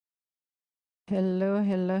Hello,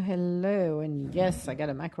 hello, hello. And yes, I got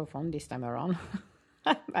a microphone this time around.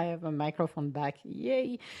 I have a microphone back.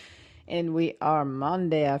 Yay. And we are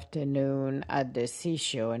Monday afternoon at the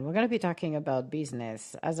Seashore, and we're going to be talking about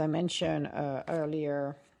business. As I mentioned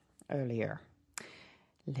earlier.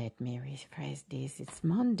 Let me rephrase this. It's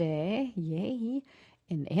Monday. Yay.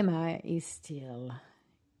 And Emma is still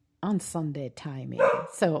on Sunday timing.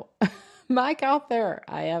 So, Mike out there,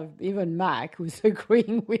 I have even Mac who's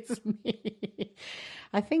agreeing with me.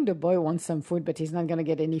 I think the boy wants some food, but he's not going to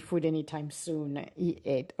get any food anytime soon. He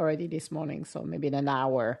ate already this morning, so maybe in an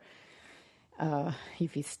hour.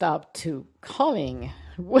 If he stopped to calling,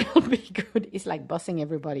 will be good. It's like bussing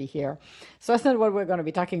everybody here. So that's not what we're going to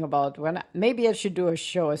be talking about. Maybe I should do a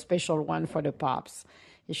show, a special one for the pops.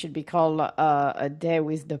 It should be called A Day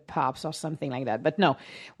with the Pops or something like that. But no,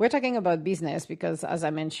 we're talking about business because, as I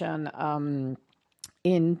mentioned,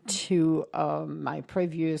 into my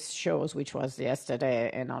previous shows, which was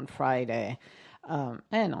yesterday and on Friday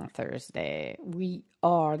and on Thursday, we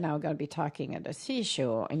are now going to be talking at the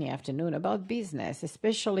Seashore in the afternoon about business,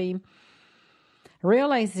 especially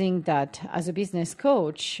realizing that as a business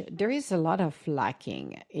coach, there is a lot of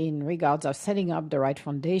lacking in regards of setting up the right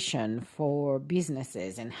foundation for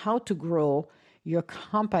businesses and how to grow your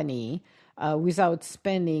company without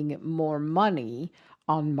spending more money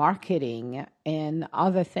on marketing and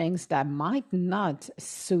other things that might not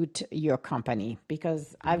suit your company.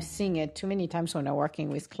 Because I've seen it too many times when I'm working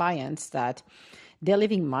with clients that they're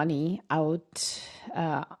leaving money out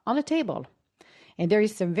on the table. And there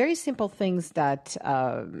is some very simple things that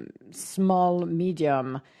small,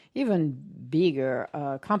 medium, even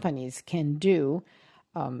bigger companies can do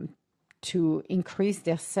to increase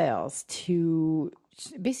their sales, to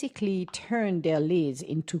basically turn their leads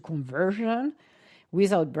into conversion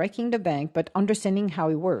without breaking the bank, but understanding how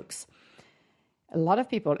it works. A lot of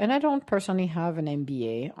people, and I don't personally have an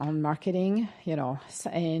MBA on marketing,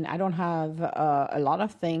 and I don't have a lot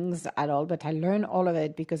of things at all, but I learn all of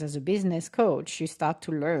it because as a business coach, you start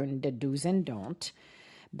to learn the do's and don'ts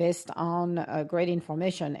based on great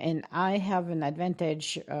information. And I have an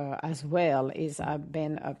advantage as well is I've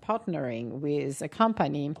been partnering with a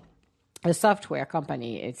company, a software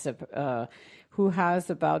company. It's who has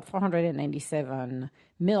about 497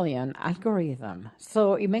 million algorithm.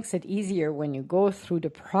 So it makes it easier when you go through the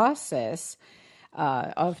process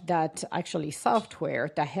of that actually software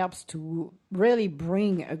that helps to really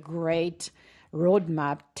bring a great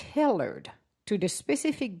roadmap tailored to the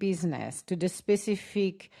specific business, to the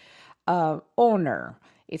specific owner.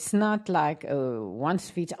 It's not like a one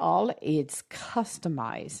fits all, it's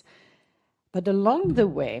customized. But along the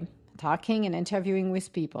way, talking and interviewing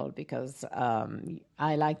with people, because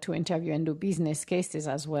I like to interview and do business cases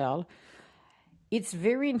as well, it's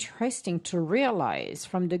very interesting to realize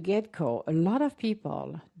from the get-go, a lot of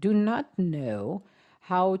people do not know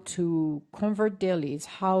how to convert their leads,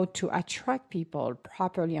 how to attract people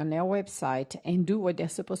properly on their website and do what they're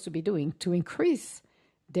supposed to be doing to increase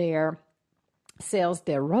their sales,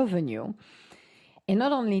 their revenue. And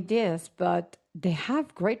not only this, but they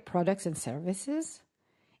have great products and services,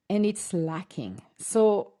 and it's lacking.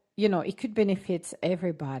 So, it could benefit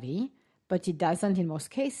everybody, but it doesn't in most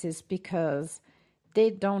cases because they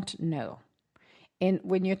don't know. And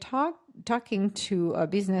when you're talking to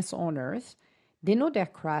business owners, they know their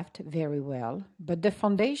craft very well, but the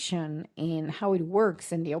foundation and how it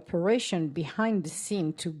works and the operation behind the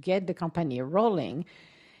scene to get the company rolling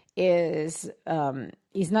is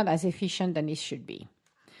not as efficient as it should be.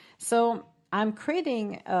 So I'm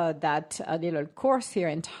creating that little course here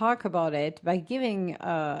and talk about it by giving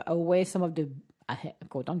away some of the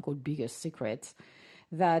quote-unquote biggest secrets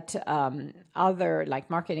that other, like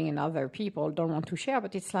marketing and other people don't want to share.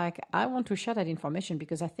 But it's like, I want to share that information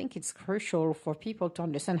because I think it's crucial for people to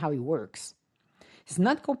understand how it works. It's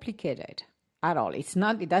not complicated at all. It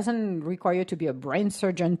doesn't require you to be a brain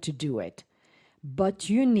surgeon to do it, but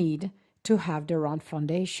you need to have the right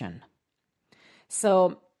foundation.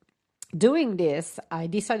 So doing this, I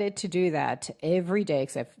decided to do that every day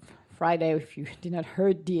except Friday. If you did not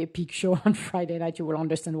heard the Epic Show on Friday night, you will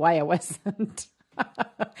understand why I wasn't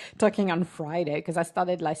talking on Friday because I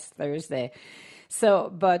started last Thursday.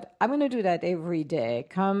 So, but I'm going to do that every day,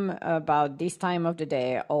 come about this time of the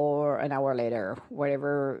day or an hour later,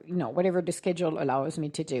 whatever the schedule allows me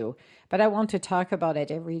to do. But I want to talk about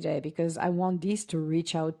it every day because I want this to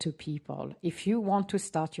reach out to people. If you want to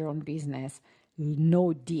start your own business,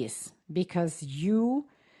 know this because it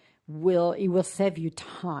will save you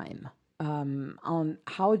time on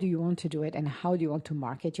how do you want to do it and how do you want to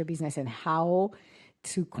market your business and how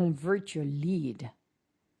to convert your lead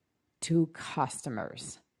to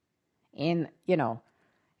customers. And,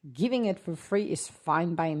 giving it for free is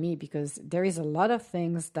fine by me because there is a lot of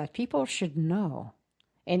things that people should know.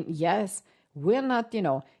 And yes, we're not,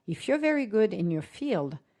 if you're very good in your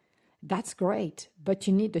field, that's great, but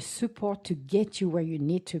you need the support to get you where you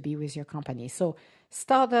need to be with your company. So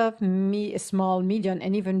startup, small, medium,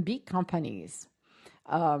 and even big companies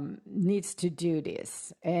needs to do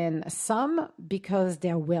this. And some, because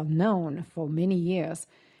they're well known for many years,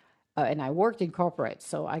 and I worked in corporate,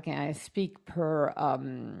 so I speak per,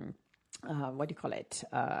 what do you call it?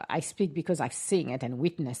 I speak because I've seen it and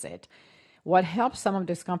witnessed it. What helps some of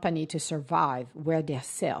this company to survive were their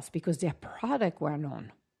sales, because their product were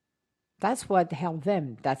known. That's what helped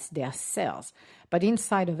them. That's their sales. But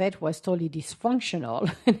inside of it was totally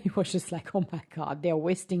dysfunctional. And it was just like, oh my God, they're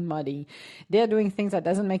wasting money. They're doing things that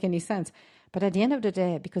doesn't make any sense. But at the end of the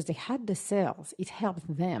day, because they had the sales, it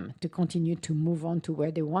helped them to continue to move on to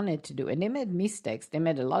where they wanted to do. And they made mistakes. They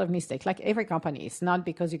made a lot of mistakes, like every company. It's not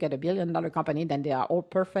because you get $1 billion company, then they are all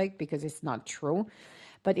perfect, because it's not true.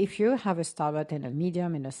 But if you have a startup and a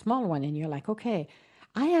medium and a small one, and you're like, okay,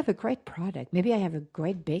 I have a great product. Maybe I have a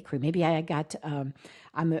great bakery. Maybe I got,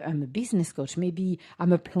 I'm a business coach. Maybe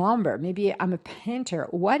I'm a plumber. Maybe I'm a painter.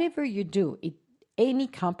 Whatever you do, any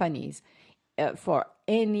companies for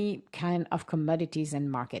any kind of commodities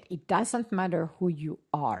and market, it doesn't matter who you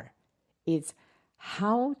are. It's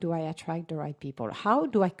how do I attract the right people? How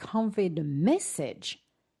do I convey the message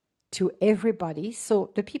to everybody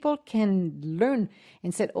so the people can learn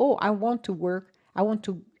and say, oh, I want to work. I want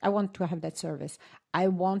to have that service. I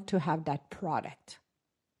want to have that product.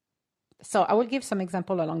 So I will give some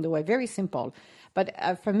example along the way, very simple. But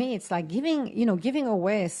for me, it's like giving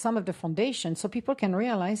away some of the foundation so people can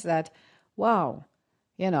realize that, wow,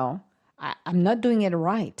 I'm not doing it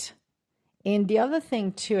right. And the other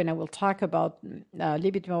thing too, and I will talk about a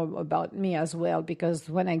little bit more about me as well, because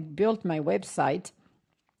when I built my website,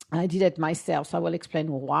 I did it myself. So I will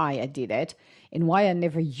explain why I did it and why I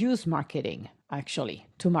never use marketing, actually,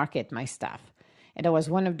 to market my stuff. And that was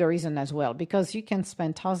one of the reasons as well, because you can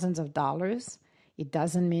spend thousands of dollars. It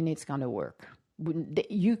doesn't mean it's going to work.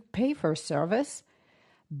 You pay for a service,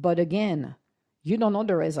 but again, you don't know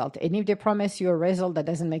the result. And if they promise you a result that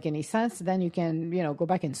doesn't make any sense, then you can, go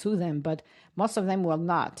back and sue them. But most of them will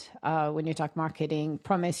not, when you talk marketing,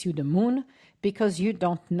 promise you the moon, because you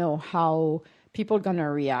don't know how people are going to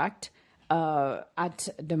react at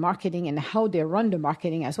the marketing and how they run the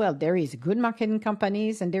marketing as well. There is good marketing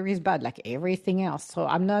companies and there is bad, like everything else. So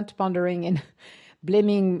I'm not pondering and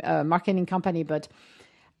blaming marketing company, but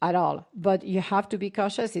at all. But you have to be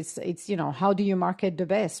cautious. It's how do you market the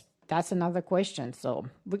best? That's another question. So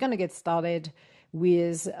we're going to get started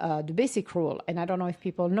with the basic rule. And I don't know if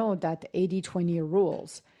people know that 80-20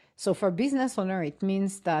 rules. So for business owner, it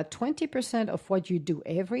means that 20% of what you do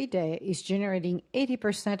every day is generating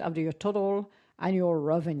 80% of your total annual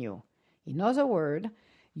revenue. In other words,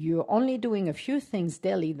 you're only doing a few things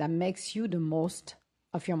daily that makes you the most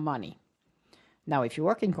of your money. Now, if you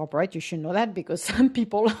work in corporate, you should know that, because some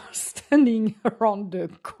people are standing around the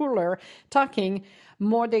cooler talking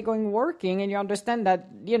more they're going working, and you understand that,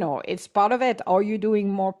 it's part of it. Are you doing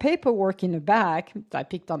more paperwork in the back? I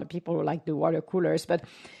picked on the people who like the water coolers, but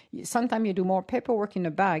sometimes you do more paperwork in the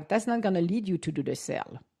back. That's not going to lead you to do the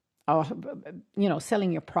sale or,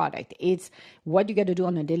 selling your product. It's what you got to do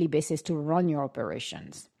on a daily basis to run your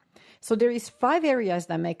operations. So there is 5 areas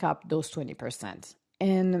that make up those 20%.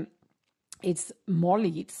 And it's more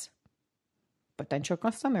leads, potential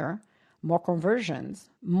customer, more conversions,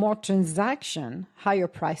 more transaction, higher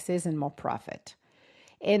prices, and more profit.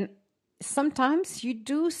 And sometimes you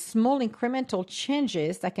do small incremental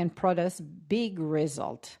changes that can produce big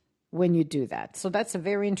result when you do that. So that's a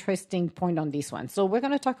very interesting point on this one. So we're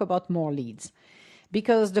going to talk about more leads,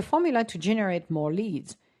 because the formula to generate more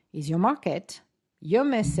leads is your market, your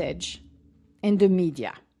message, and the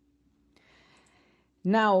media.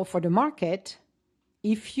 Now, for the market,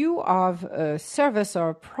 if you have a service or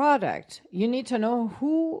a product, you need to know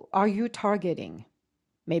who are you targeting.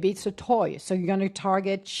 Maybe it's a toy, so you're going to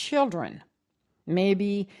target children.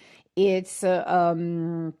 Maybe it's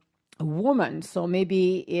a woman, so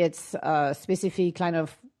maybe it's a specific kind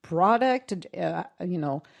of product,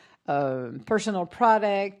 personal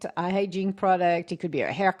product, a hygiene product. It could be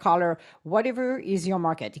a hair color, whatever is your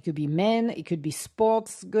market. It could be men, it could be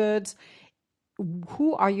sports goods.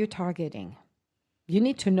 Who are you targeting? You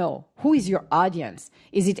need to know who is your audience.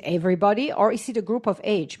 Is it everybody, or is it a group of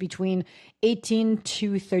age between 18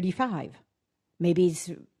 to 35? Maybe it's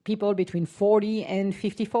people between 40 and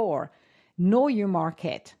 54. Know your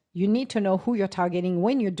market. You need to know who you're targeting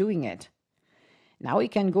when you're doing it. Now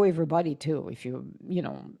it can go everybody too. If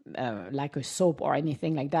like a soap or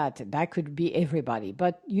anything like that, that could be everybody.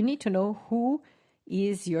 But you need to know who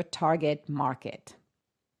is your target market.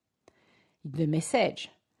 The message.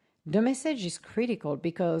 The message is critical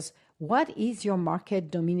because what is your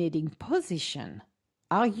market dominating position?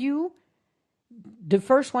 Are you the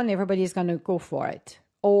first one everybody is going to go for it?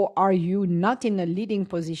 Or are you not in a leading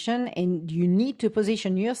position and you need to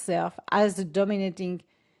position yourself as the dominating?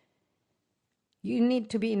 You need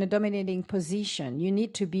to be in a dominating position. You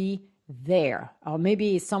need to be there. Or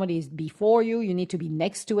maybe somebody is before you, you need to be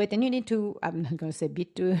next to it. And you need to, I'm not going to say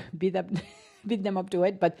beat them up to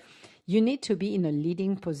it, but you need to be in a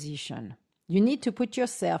leading position. You need to put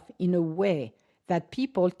yourself in a way that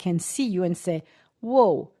people can see you and say,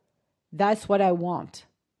 whoa, that's what I want.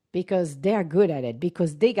 Because they're good at it,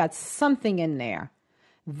 because they got something in there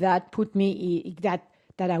that put me, that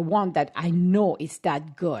I want, that I know is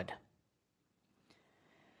that good.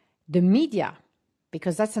 The media,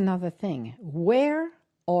 because that's another thing, where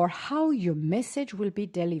or how your message will be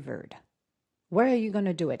delivered. Where are you going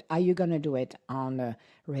to do it? Are you going to do it on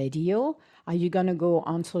radio? Are you going to go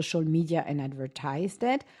on social media and advertise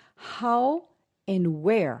that? How and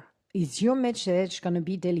where is your message going to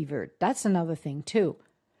be delivered? That's another thing too.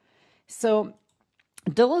 So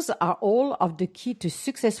those are all of the key to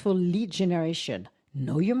successful lead generation.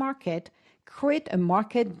 Know your market, create a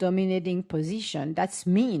market dominating position. That's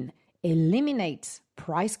mean eliminates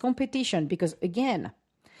price competition, because again,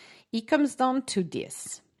 it comes down to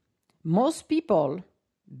this. Most people,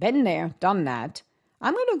 been there, done that.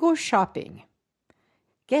 I'm going to go shopping.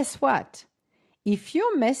 Guess what? If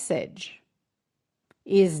your message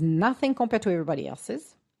is nothing compared to everybody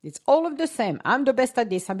else's, it's all of the same. I'm the best at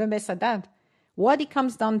this, I'm the best at that. What it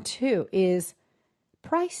comes down to is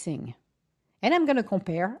pricing. And I'm going to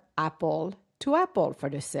compare Apple to Apple for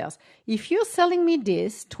the sales. If you're selling me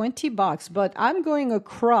this $20, but I'm going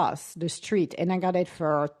across the street and I got it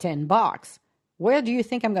for $10, where do you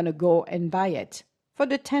think I'm going to go and buy it? For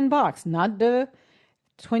the $10, not the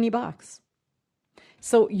 $20.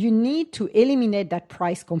 So you need to eliminate that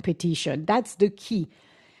price competition. That's the key.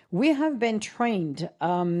 We have been trained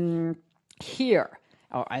here,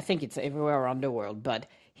 or I think it's everywhere around the world, but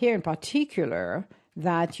here in particular,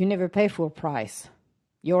 that you never pay full price.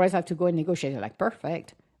 You always have to go and negotiate. You're like,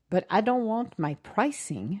 perfect, but I don't want my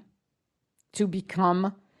pricing to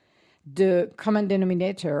become the common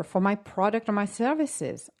denominator for my product or my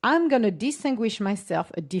services. I'm going to distinguish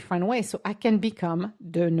myself a different way so I can become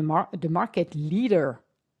the market leader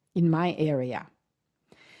in my area.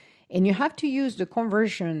 And you have to use the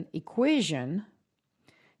conversion equation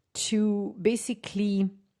to basically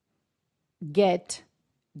get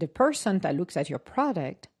the person that looks at your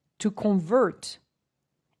product to convert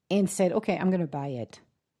and said, okay, I'm going to buy it.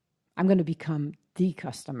 I'm going to become the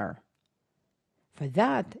customer. For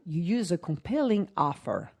that, you use a compelling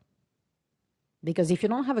offer. Because if you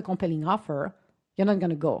don't have a compelling offer, you're not going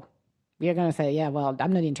to go. You're going to say, yeah, well,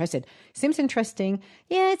 I'm not interested. Seems interesting.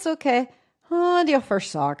 Yeah, it's okay. Oh, the offer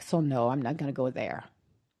sucks, so no, I'm not going to go there.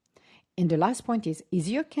 And the last point is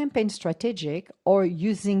your campaign strategic or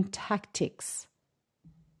using tactics?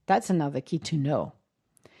 That's another key to know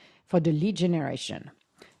for the lead generation.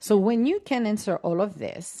 So when you can answer all of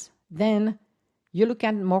this, then you look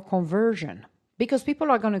at more conversion because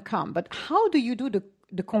people are going to come. But how do you do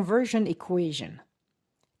the conversion equation?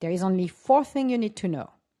 There is only 4 things you need to know.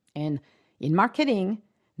 And in marketing,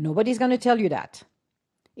 nobody's going to tell you that.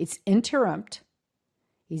 It's interrupt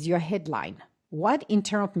is your headline. What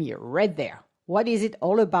interrupt me right there? What is it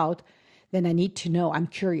all about? Then I need to know. I'm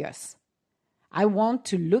curious. I want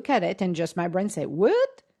to look at it and just my brain say,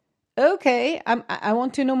 what? Okay, I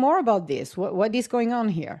want to know more about this. What is going on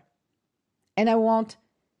here? And I want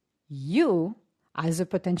you as a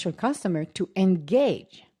potential customer to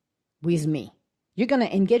engage with me. You're going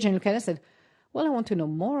to engage and look at it and say, well, I want to know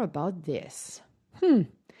more about this.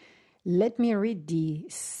 Let me read the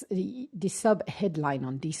sub-headline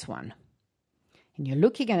on this one. And you're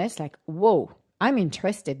looking at it, it's like, whoa, I'm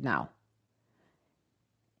interested now.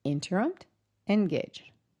 Interrupt,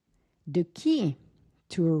 engage. The key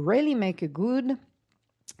to really make a good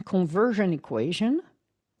conversion equation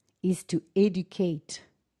is to educate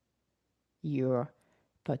your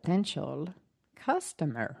potential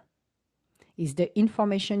customer. Is the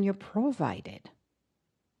information you provided.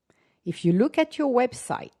 If you look at your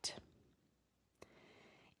website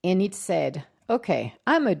and it said, okay,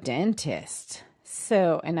 I'm a dentist.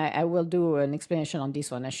 So, and I will do an explanation on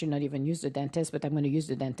this one. I should not even use the dentist, but I'm going to use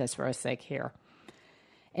the dentist for a sec here.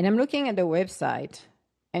 And I'm looking at the website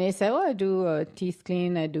And they say, oh, I do teeth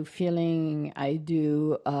clean, I do filling, I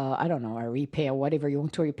do, I don't know, I repair whatever you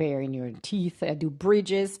want to repair in your teeth, I do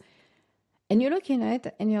bridges. And you're looking at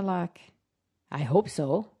it and you're like, I hope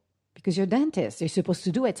so, because you're a dentist. You're supposed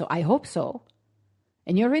to do it, so I hope so.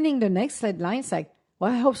 And you're reading the next line, it's like,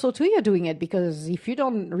 well, I hope so too you're doing it, because if you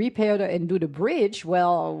don't repair and do the bridge,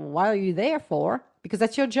 well, why are you there for? Because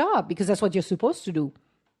that's your job, because that's what you're supposed to do.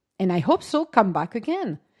 And I hope so, come back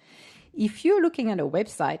again. If you're looking at a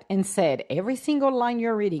website and said every single line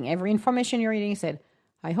you're reading, every information you're reading said,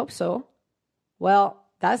 I hope so, well,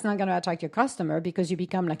 that's not going to attract your customer because you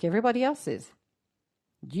become like everybody else is.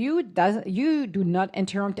 You do not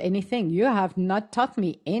interrupt anything. You have not taught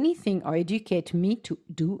me anything or educate me to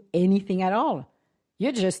do anything at all.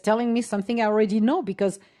 You're just telling me something I already know,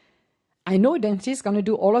 because I know a dentist is going to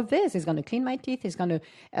do all of this. He's going to clean my teeth. He's going to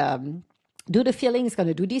do the filling. He's going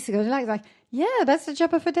to do this. He's going to like, yeah, that's the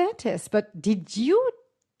job of a dentist. But did you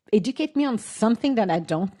educate me on something that I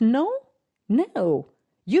don't know? No.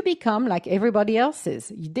 You become like everybody else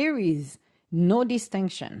is. There is no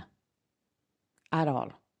distinction at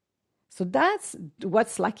all. So that's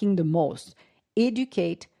what's lacking the most.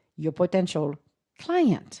 Educate your potential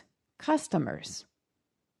client, customers.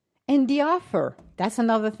 And the offer, that's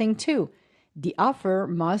another thing too. The offer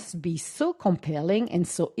must be so compelling and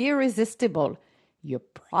so irresistible. Your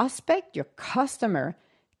prospect, your customer,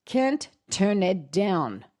 can't turn it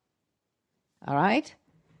down. All right?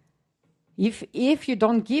 If you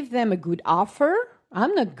don't give them a good offer,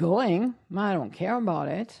 I'm not going. I don't care about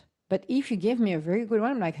it. But if you give me a very good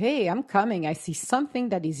one, I'm like, hey, I'm coming. I see something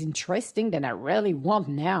that is interesting that I really want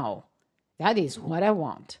now. That is what I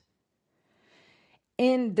want.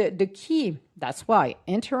 And the key, that's why,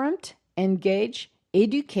 interrupt, engage,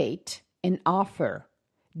 educate, and offer.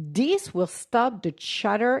 This will stop the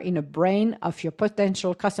chatter in the brain of your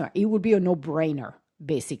potential customer. It will be a no-brainer,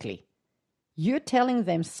 basically. You're telling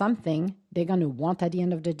them something they're going to want at the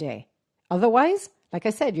end of the day. Otherwise, like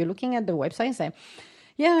I said, you're looking at the website and saying,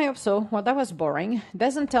 yeah, I hope so. Well, that was boring.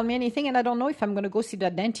 Doesn't tell me anything, and I don't know if I'm going to go see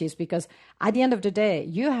that dentist, because at the end of the day,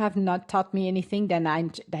 you have not taught me anything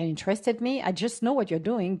that interested me. I just know what you're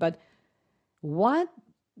doing, but what's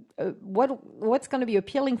going to be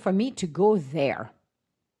appealing for me to go there?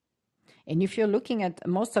 And if you're looking at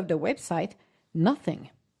most of the website, nothing,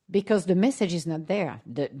 because the message is not there.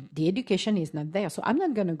 The education is not there. So I'm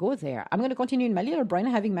not going to go there. I'm going to continue in my little brain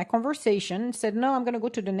having my conversation. Said, no, I'm going to go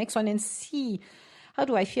to the next one and see, how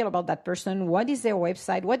do I feel about that person? What is their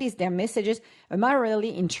website? What is their messages? Am I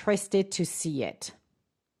really interested to see it?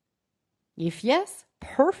 If yes,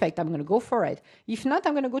 perfect. I'm going to go for it. If not,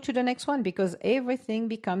 I'm going to go to the next one, because everything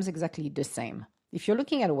becomes exactly the same. If you're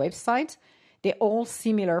looking at a website, they're all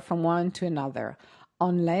similar from one to another,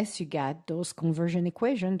 unless you get those conversion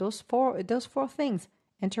equations, those four things: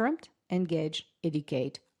 interrupt, engage,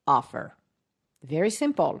 educate, offer. Very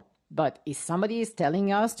simple. But if somebody is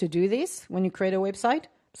telling us to do this when you create a website?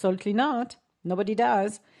 Absolutely not. Nobody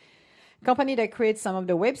does. Company that creates some of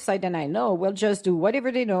the website that I know will just do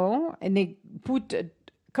whatever they know, and they put a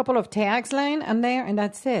couple of tags line on there, and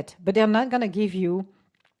that's it. But they're not going to give you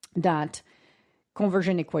that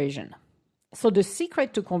conversion equation. So the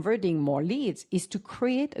secret to converting more leads is to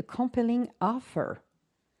create a compelling offer.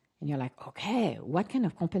 And you're like, okay, what kind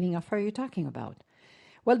of compelling offer are you talking about?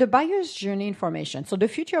 Well, the buyer's journey information. So the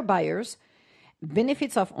future buyers,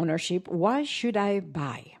 benefits of ownership. Why should I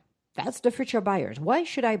buy? That's the future buyers. Why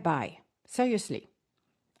should I buy? Seriously.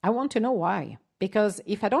 I want to know why. Because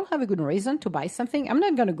if I don't have a good reason to buy something, I'm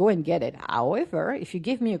not going to go and get it. However, if you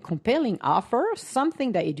give me a compelling offer,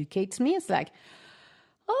 something that educates me, it's like,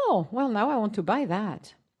 oh, well, now I want to buy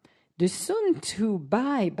that. The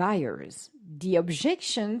soon-to-buy buyers, the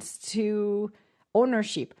objections to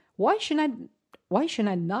ownership. Why should I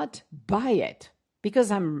not buy it?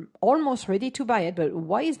 Because I'm almost ready to buy it, but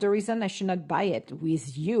why is the reason I should not buy it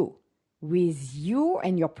with you? With you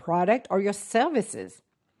and your product or your services?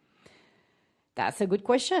 That's a good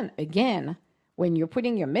question. Again, when you're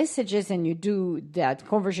putting your messages and you do that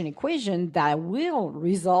conversion equation, that will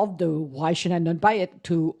resolve the why should I not buy it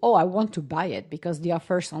to, oh, I want to buy it because the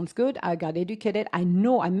offer sounds good. I got educated. I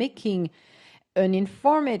know I'm making an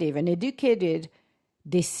informative and educated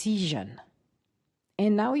decision.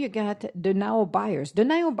 And now you got the now buyers. The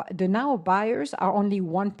now buyers are only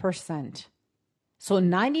 1%. So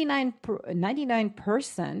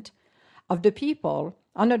 99% of the people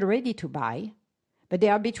are not ready to buy, but they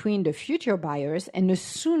are between the future buyers and the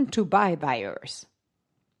soon-to-buy buyers.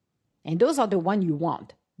 And those are the one you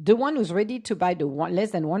want. The one who's ready to buy the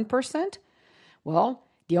less than 1%, well,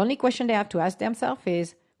 the only question they have to ask themselves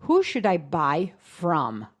is, who should I buy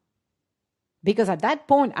from? Because at that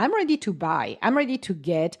point, I'm ready to buy. I'm ready to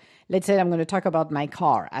get, let's say I'm going to talk about my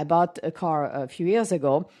car. I bought a car a few years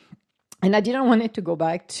ago, and I didn't want it to go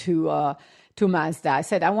back to Mazda. I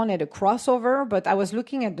said I wanted a crossover, but I was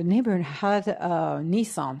looking at the neighbor and had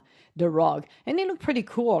Nissan, the Rogue, and it looked pretty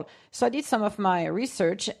cool. So I did some of my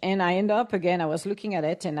research, and I was looking at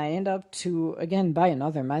it, and I end up to, again, buy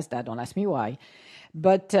another Mazda. Don't ask me why.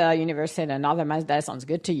 But Universe said another Mazda sounds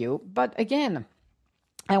good to you. But again,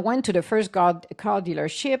 I went to the first car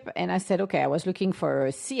dealership and I said, okay, I was looking for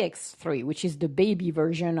a CX-3, which is the baby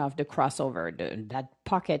version of the crossover, that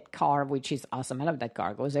pocket car, which is awesome. I love that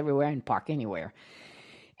car. It goes everywhere and park anywhere.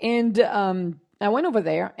 And I went over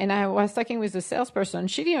there and I was talking with the salesperson.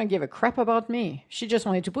 She didn't give a crap about me. She just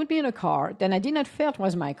wanted to put me in a car that I did not feel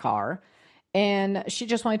was my car. And she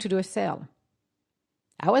just wanted to do a sale.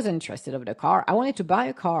 I wasn't interested in the car. I wanted to buy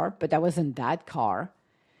a car, but that wasn't that car.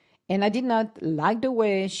 And I did not like the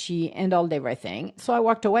way she handled everything. So I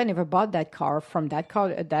walked away. I never bought that car from that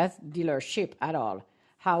dealership at all.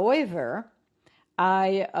 However,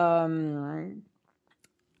 I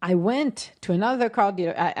went to another car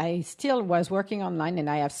dealer. I still was working online, and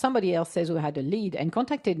I have somebody else who had a lead and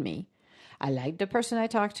contacted me. I liked the person I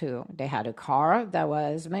talked to. They had a car that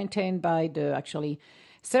was maintained by the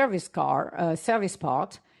service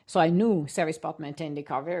part. So I knew Service Part maintained the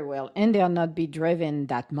car very well, and they'll not be driven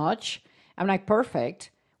that much. I'm like,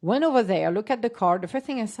 perfect. Went over there, looked at the car. The first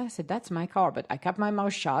thing I said, that's my car. But I kept my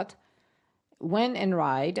mouth shut, went and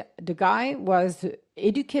ride. The guy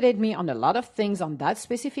educated me on a lot of things on that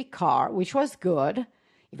specific car, which was good,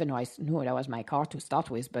 even though I knew that was my car to start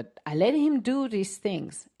with. But I let him do these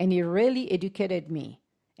things, and he really educated me.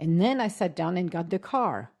 And then I sat down and got the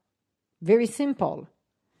car. Very simple.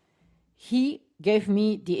 He gave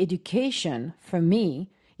me the education for me,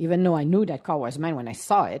 even though I knew that car was mine when I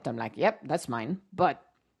saw it. I'm like, yep, that's mine. But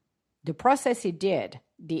the process he did,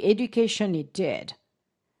 the education he did,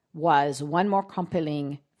 was one more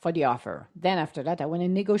compelling for the offer. Then after that, I went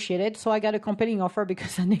and negotiated. So I got a compelling offer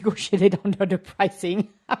because I negotiated under the pricing.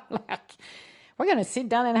 I'm like, we're going to sit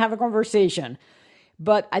down and have a conversation.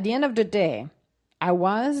 But at the end of the day, I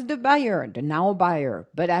was the buyer, the now buyer,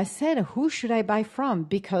 but I said, who should I buy from?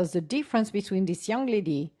 Because the difference between this young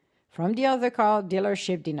lady from the other car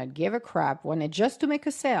dealership did not give a crap, wanted just to make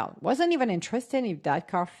a sale, wasn't even interested if that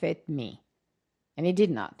car fit me. And it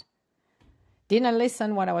did not. Didn't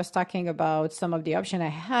listen when I was talking about some of the options I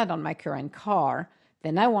had on my current car.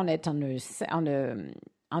 Then I wanted on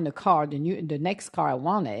the car, the next car I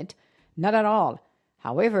wanted. Not at all.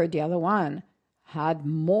 However, the other one had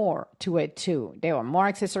more to it too. There were more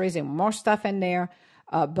accessories and more stuff in there,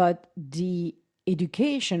 but the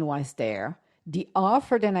education was there. The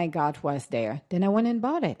offer that I got was there. Then I went and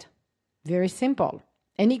bought it. Very simple.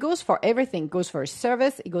 And it goes for everything. It goes for a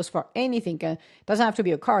service. It goes for anything. It doesn't have to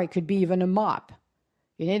be a car. It could be even a mop.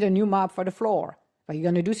 You need a new mop for the floor. But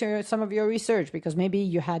you're going to do some of your research because maybe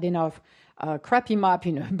you had enough crappy mop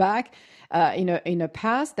in the back in the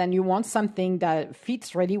past, and you want something that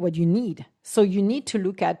fits really what you need. So you need to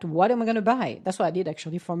look at what am I going to buy. That's what I did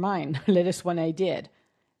actually for mine. The latest one I did.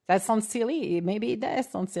 That sounds silly. Maybe it does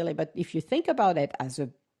sound silly, but if you think about it as a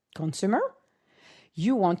consumer,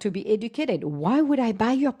 you want to be educated. Why would I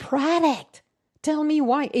buy your product? Tell me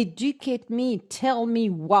why. Educate me. Tell me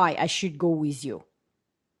why I should go with you.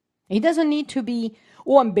 It doesn't need to be,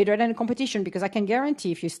 oh, I'm better than the competition, because I can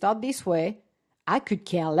guarantee if you start this way, I could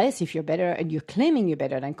care less if you're better and you're claiming you're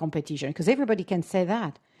better than competition, because everybody can say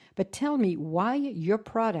that. But tell me why your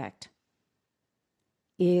product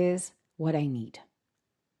is what I need.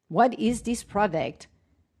 What is this product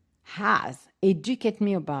has? Educate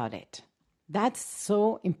me about it. That's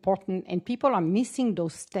so important, and people are missing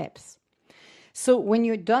those steps. So when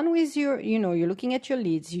you're done with you're looking at your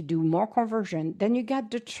leads, you do more conversion, then you got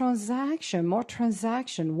the transaction, more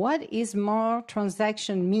transaction. What is more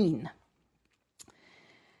transaction mean?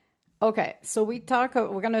 Okay, so we're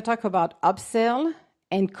going to talk about upsell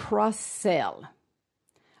and cross-sell.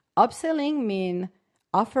 Upselling means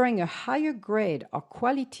offering a higher grade or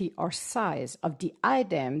quality or size of the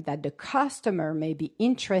item that the customer may be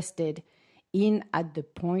interested in at the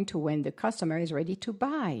point when the customer is ready to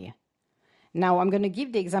buy. Now, I'm going to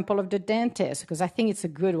give the example of the dentist because I think it's a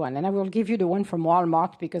good one. And I will give you the one from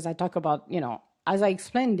Walmart because I talk about, as I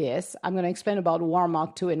explain this, I'm going to explain about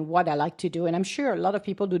Walmart too and what I like to do. And I'm sure a lot of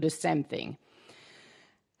people do the same thing.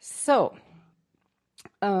 So,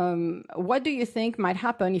 what do you think might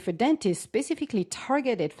happen if a dentist specifically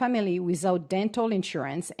targeted family without dental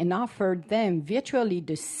insurance and offered them virtually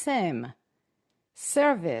the same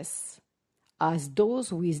service as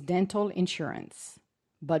those with dental insurance?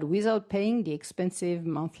 but without paying the expensive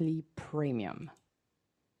monthly premium.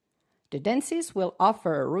 The dentist will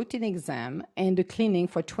offer a routine exam and a cleaning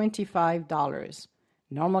for $25.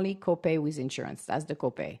 Normally, copay with insurance, that's the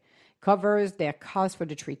copay, covers their cost for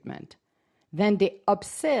the treatment. Then they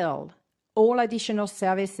upsell all additional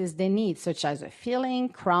services they need, such as a filling,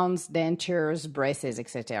 crowns, dentures, braces,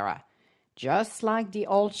 etc. Just like the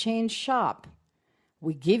oil change shop.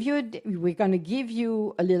 We're going to give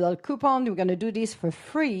you a little coupon. We're going to do this for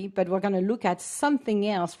free, but we're going to look at something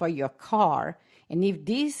else for your car. And if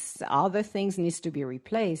these other things needs to be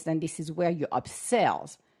replaced, then this is where you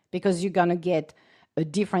upsells, because you're going to get a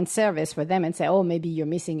different service for them and say, oh, maybe you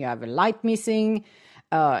have a light missing.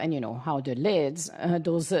 And you know how the lids,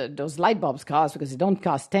 those light bulbs cost, because they don't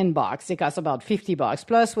cost $10. They cost about $50.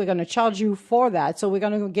 Plus, we're going to charge you for that. So we're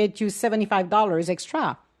going to get you $75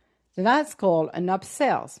 extra. So that's called an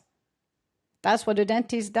upsells. That's what the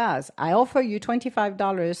dentist does. I offer you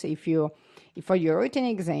 $25 for your routine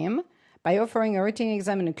exam. By offering a routine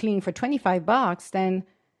exam and a cleaning for $25, then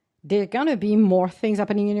there are going to be more things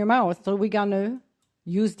happening in your mouth. So we're going to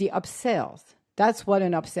use the upsells. That's what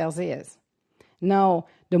an upsells is. Now,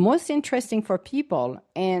 the most interesting for people,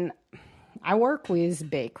 and I work with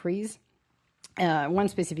bakeries, one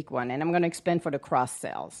specific one, and I'm going to explain for the cross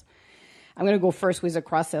sales. I'm going to go first with the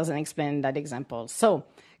cross sales and explain that example. So,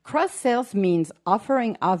 cross sales means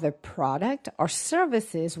offering other product or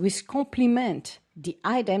services which complement the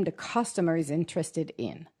item the customer is interested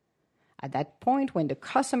in. At that point, when the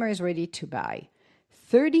customer is ready to buy,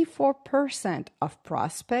 34% of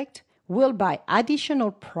prospects will buy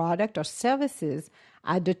additional product or services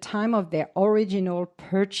at the time of their original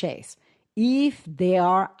purchase, if they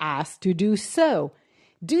are asked to do so.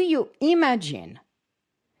 Do you imagine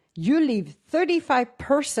you leave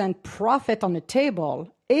 35% profit on the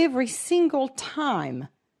table every single time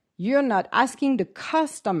you're not asking the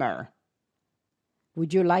customer,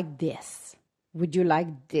 would you like this? Would you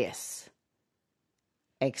like this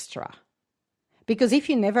extra? Because if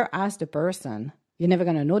you never ask the person, you're never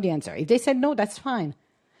going to know the answer. If they said no, that's fine.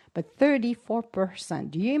 But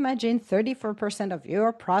 34%, do you imagine 34% of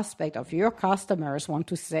your prospect, of your customers want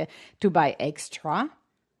to buy extra?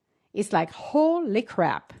 It's like, holy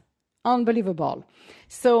crap, unbelievable.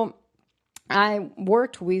 So I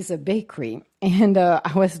worked with a bakery, and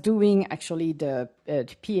I was doing actually the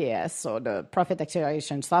PAS, or the Profit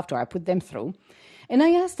Acceleration Software. I put them through. And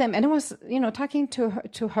I asked them, and I was, talking to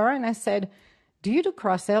her, and I said, do you do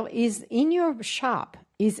cross-sell? Is in your shop,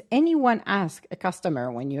 is anyone ask a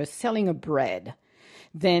customer when you're selling a bread?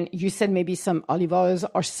 Then you said maybe some olive oils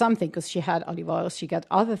or something, because she had olive oils, she got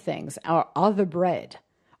other things, or other bread,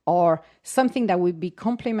 or something that would be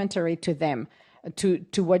complementary to them,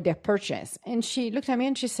 to what they purchase. And she looked at me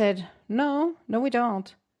and she said, no, we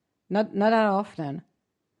don't. Not that often.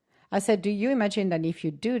 I said, do you imagine that if you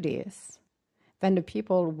do this, then the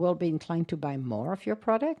people will be inclined to buy more of your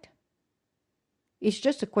product? It's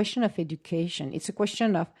just a question of education. It's a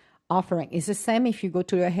question of offering. It's the same if you go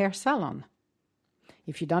to a hair salon.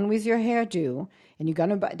 If you're done with your hairdo and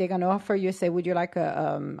they're gonna offer you, say, would you like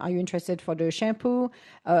are you interested for the shampoo?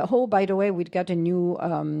 Oh, by the way, we've got a new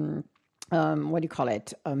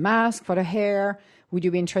a mask for the hair. Would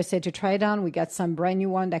you be interested to try it on? We got some brand new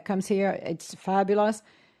one that comes here. It's fabulous.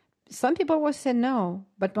 Some people will say no,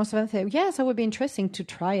 but most of them say, yes, I would be interested to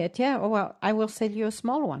try it. Yeah, oh, well, I will sell you a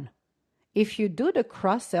small one. If you do the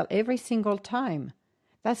cross-sell every single time,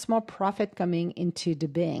 that's more profit coming into the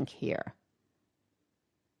bank here.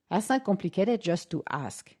 That's not complicated, just to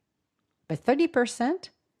ask. But 30%,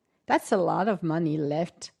 that's a lot of money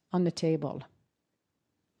left on the table.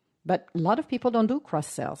 But a lot of people don't do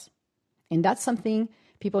cross-sells. And that's something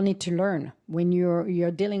people need to learn when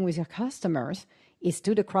you're dealing with your customers, is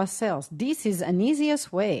do the cross-sells. This is an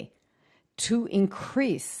easiest way to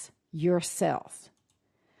increase your sales.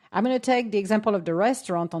 I'm going to take the example of the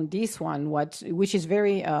restaurant on this one, which is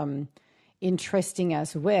very interesting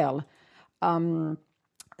as well.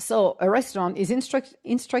 So a restaurant is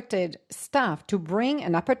instructed staff to bring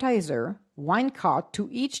an appetizer, wine cart to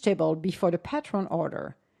each table before the patron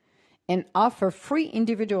order, and offer free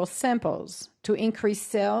individual samples to increase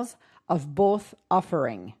sales of both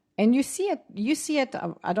offering. And you see it,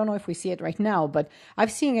 I don't know if we see it right now, but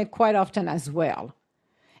I've seen it quite often as well.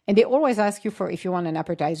 And they always ask you if you want an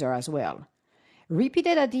appetizer as well.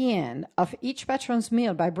 Repeated at the end of each patron's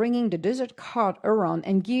meal by bringing the dessert cart around,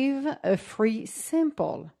 and give a free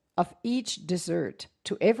sample of each dessert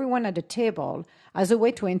to everyone at the table as a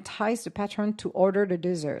way to entice the patron to order the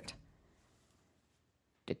dessert.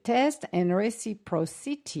 The test and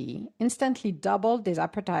reciprocity instantly doubled these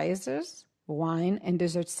appetizers, wine, and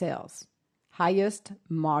dessert sales. highest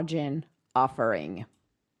margin offering.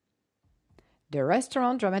 The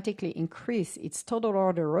restaurant dramatically increased its total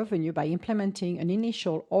order revenue by implementing an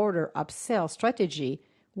initial order upsell strategy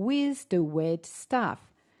with the wait staff.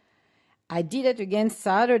 I did it again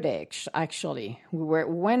Saturday, actually.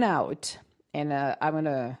 Went out, and I'm going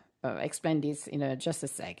to explain this in just a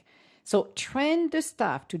sec. So train the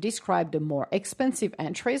staff to describe the more expensive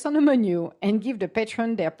entries on the menu and give the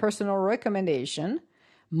patron their personal recommendation.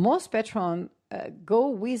 Most patrons go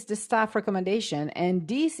with the staff recommendation, and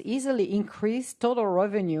this easily increased total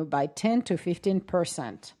revenue by 10 to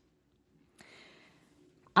 15%.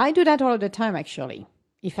 I do that all the time, actually.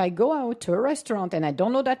 If I go out to a restaurant and I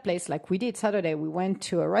don't know that place, like we did Saturday, we went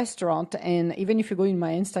to a restaurant, and even if you go in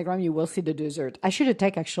my Instagram, you will see the dessert. I should have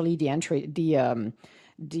taken actually the entry, not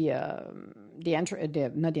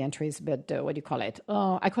the entries, but what do you call it?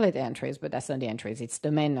 I call it the entries, but that's not the entries. It's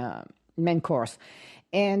the main course.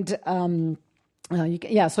 And so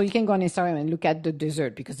you can go on Instagram and look at the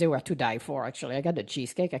dessert because they were to die for, actually. I got the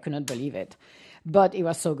cheesecake. I could not believe it, but it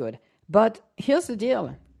was so good. But here's the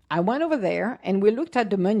deal. I went over there and we looked at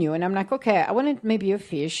the menu and I'm like, okay, I wanted maybe a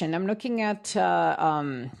fish. And I'm looking at,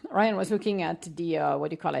 Ryan was looking at the, what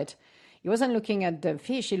do you call it? He wasn't looking at the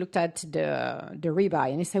fish. He looked at the ribeye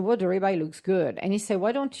and he said, well, the ribeye looks good. And he said,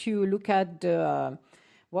 why don't you look at the,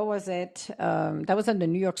 what was it? That was on the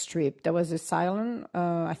New York Strip. That was a Ceylon,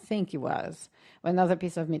 I think it was, another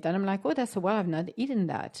piece of meat. And I'm like, oh, that's well, I've not eaten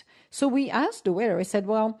that. So we asked the waiter, I said,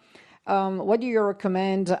 well, what do you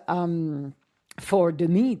recommend for the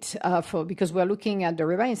meat? Because we're looking at the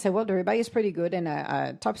ribeye and said, well, the ribeye is pretty good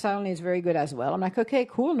and top Ceylon is very good as well. I'm like, okay,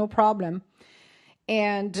 cool, no problem.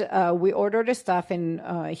 And we ordered the stuff,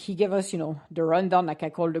 and he gave us, the rundown, like I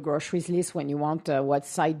call the groceries list when you want what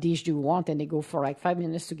side dish do you want, and they go for like 5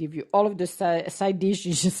 minutes to give you all of the side dish.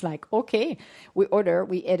 It's just like, okay, we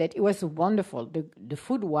ate it. It was wonderful. The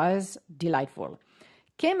food was delightful.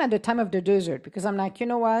 Came at the time of the dessert because I'm like, you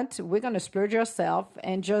know what? We're going to splurge yourself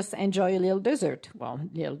and just enjoy a little dessert. Well,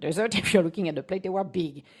 little dessert, if you're looking at the plate, they were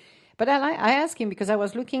big. But I asked him because I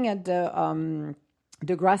was looking at the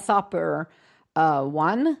grasshopper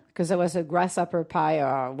one, because there was a grasshopper pie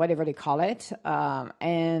or whatever they call it,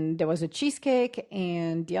 and there was a cheesecake,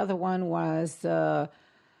 and the other one was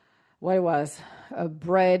what it was, a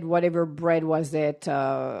bread, whatever bread was it,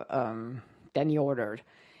 then he ordered.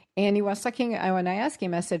 And he was talking, when I asked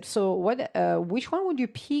him, I said, so which one would you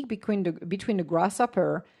pick between the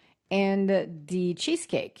grasshopper and the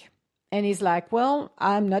cheesecake? And he's like, well,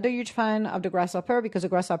 I'm not a huge fan of the grasshopper because the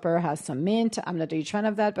grasshopper has some mint. I'm not a huge fan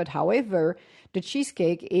of that. But however, the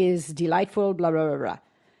cheesecake is delightful, blah, blah, blah, blah.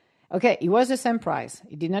 Okay, it was the same price.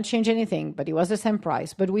 It did not change anything, but it was the same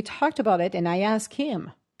price. But we talked about it, and I asked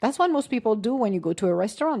him. That's what most people do when you go to a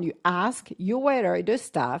restaurant. You ask your waiter, the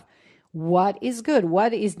staff, what is good,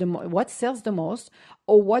 what sells the most,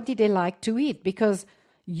 or what did they like to eat? Because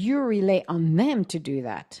you rely on them to do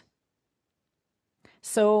that.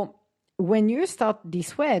 So when you start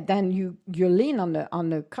this way, then you lean on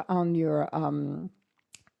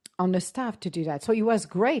the staff to do that. So it was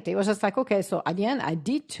great. It was just like, okay, so at the end, I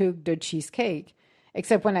did took the cheesecake,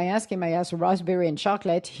 except when I asked him, I asked raspberry and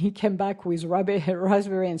chocolate. He came back with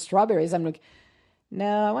raspberry and strawberries. I'm like, no,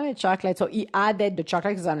 I wanted chocolate. So he added the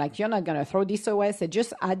chocolate because I'm like, you're not going to throw this away. So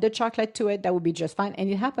just add the chocolate to it. That would be just fine. And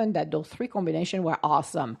it happened that those three combinations were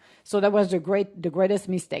awesome. So that was the greatest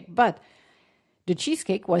mistake. But the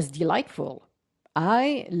cheesecake was delightful.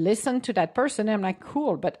 I listened to that person and I'm like,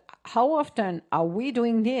 cool, but how often are we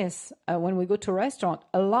doing this when we go to a restaurant?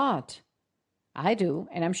 A lot. I do.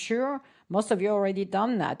 And I'm sure most of you already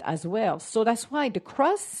done that as well. So that's why the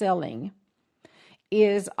cross-selling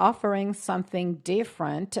is offering something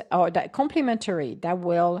different or that complementary that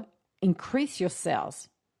will increase your sales.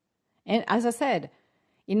 And as I said,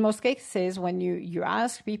 in most cases, when you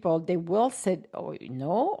ask people, they will say, oh,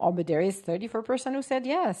 no, or but there is 34% who said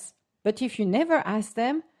yes. But if you never ask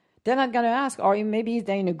them, they're not going to ask. Or maybe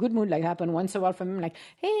they're in a good mood, like happened once in a while for me, like,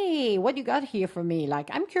 hey, what you got here for me? Like,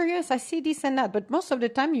 I'm curious, I see this and that. But most of the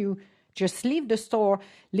time, you just leave the store,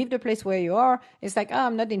 leave the place where you are. It's like, oh,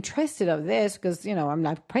 I'm not interested of this because, I'm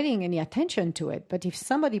not paying any attention to it. But if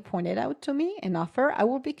somebody pointed out to me an offer, I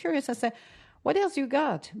will be curious. I say, what else you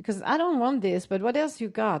got? Because I don't want this, but what else you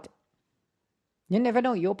got? You never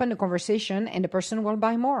know. You open the conversation and the person will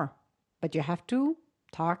buy more. But you have to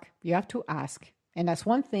talk. You have to ask. And that's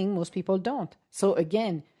one thing most people don't. So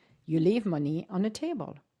again, you leave money on the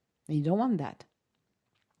table. And you don't want that.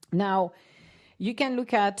 Now, you can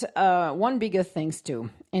look at one bigger things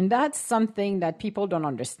too. And that's something that people don't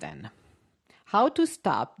understand. how to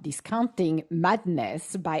stop discounting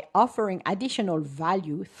madness by offering additional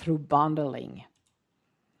value through bundling.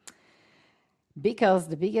 Because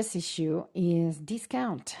the biggest issue is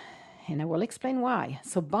discount, and I will explain why.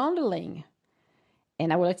 So bundling,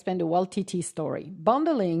 and I will explain the WellTT story.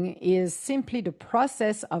 Bundling is simply the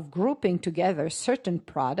process of grouping together certain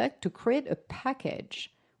products to create a package,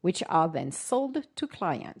 which are then sold to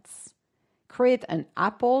clients. Create an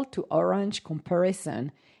apple to orange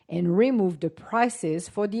comparison and remove the prices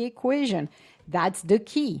for the equation. That's the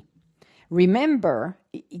key. Remember,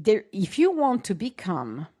 if you want to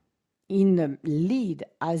become in the lead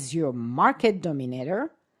as your market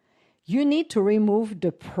dominator, you need to remove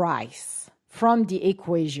the price from the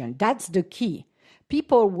equation. That's the key.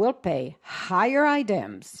 People will pay higher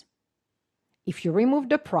items if you remove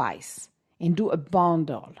the price and do a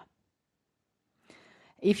bundle.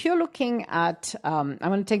 If you're looking at, I'm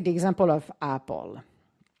going to take the example of Apple,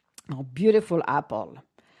 a beautiful Apple.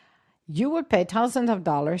 You will pay thousands of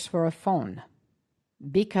dollars for a phone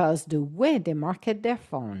because the way they market their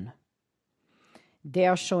phone, they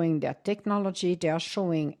are showing their technology, they are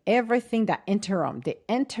showing everything that they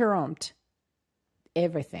interrupt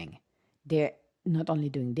everything. They're not only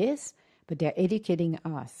doing this, but they're educating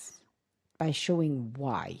us by showing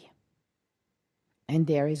why. And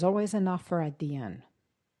there is always an offer at the end.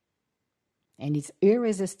 And it's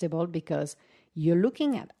irresistible because you're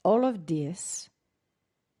looking at all of this,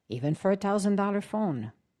 even for $1,000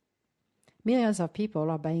 phone. Millions of people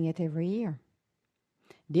are buying it every year.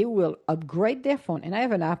 They will upgrade their phone. And I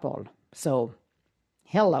have an Apple, so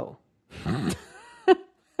hello.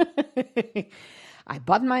 I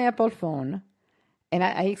bought my Apple phone, and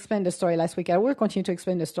I explained the story last week. I will continue to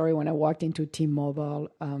explain the story when I walked into T-Mobile,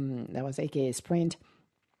 that was aka Sprint.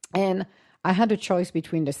 And I had a choice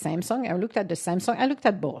between the Samsung. I looked at the Samsung. I looked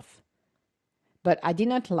at both. But I did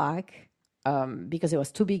not like, because it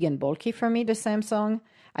was too big and bulky for me, the Samsung.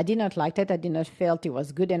 I did not like that. I did not feel it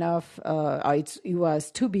was good enough. It was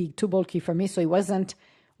too big, too bulky for me. So it wasn't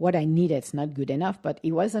what I needed. It's not good enough, but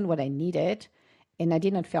it wasn't what I needed. And I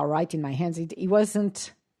did not feel right in my hands. It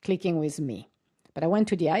wasn't clicking with me. But I went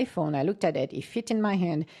to the iPhone. I looked at it. It fit in my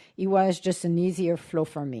hand. It was just an easier flow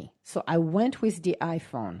for me. So I went with the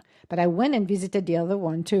iPhone. But I went and visited the other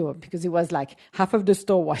one too, because it was like half of the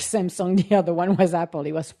store was Samsung. The other one was Apple.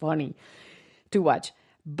 It was funny to watch.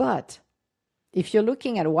 But if you're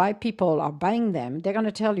looking at why people are buying them, they're going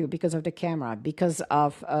to tell you because of the camera, because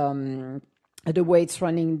of the way it's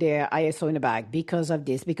running their ISO in the back, because of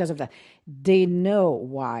this, because of that. They know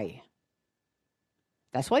why.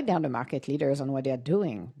 That's why they're the market leaders on what they're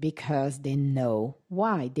doing, because they know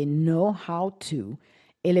why. They know how to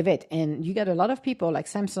elevate. And you got a lot of people like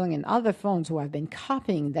Samsung and other phones who have been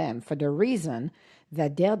copying them for the reason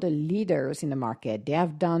that they're the leaders in the market. They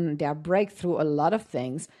have done their breakthrough a lot of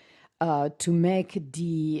things to make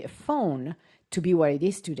the phone to be what it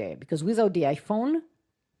is today. Because without the iPhone,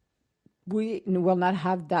 we will not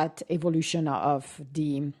have that evolution of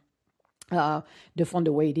the phone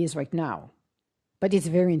the way it is right now. But it's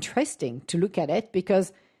very interesting to look at it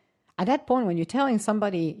because at that point, when you're telling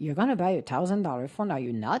somebody you're going to buy a $1,000 phone, are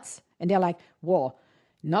you nuts? And they're like, well,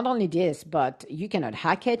 not only this, but you cannot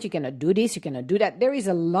hack it, you cannot do this, you cannot do that. There is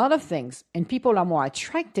a lot of things, and people are more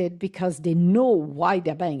attracted because they know why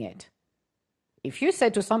they're buying it. If you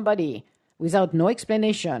say to somebody without no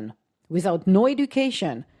explanation, without no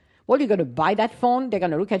education, well, you're going to buy that phone, they're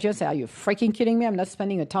going to look at you and say, are you freaking kidding me? I'm not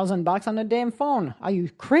spending $1,000 on a damn phone. Are you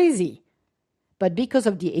crazy? But because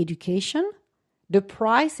of the education, the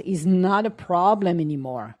price is not a problem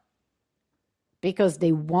anymore because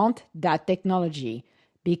they want that technology,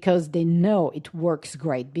 because they know it works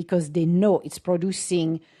great, because they know it's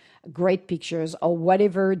producing great pictures or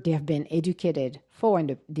whatever they've been educated for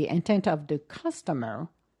and the intent of the customer.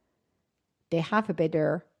 They have a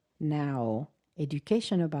better now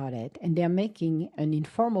education about it, and they're making an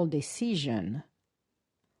informal decision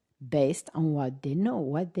based on what they know,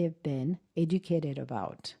 what they've been educated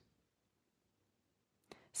about.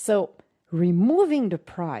 So removing the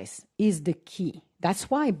price is the key.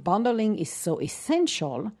 That's why bundling is so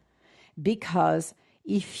essential, because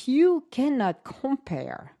if you cannot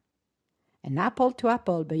compare an apple to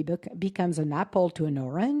apple becomes an apple to an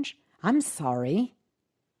orange, I'm sorry,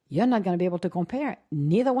 you're not going to be able to compare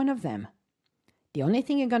neither one of them. The only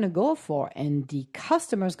thing you're going to go for and the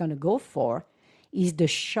customer's going to go for is the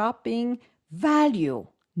shopping value,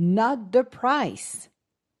 not the price.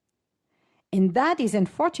 And that is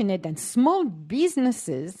unfortunate that small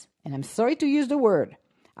businesses, and I'm sorry to use the word,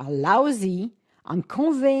 are lousy on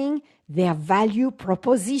conveying their value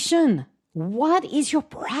proposition. What is your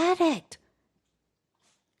product?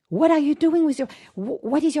 What are you doing with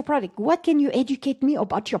what is your product? What can you educate me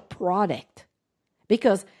about your product?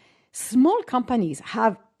 Because small companies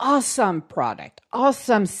have awesome product,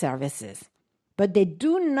 awesome services, but they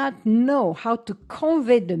do not know how to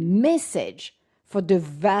convey the message for the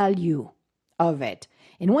value of it.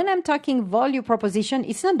 And when I'm talking value proposition,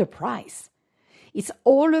 it's not the price. It's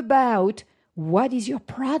all about what is your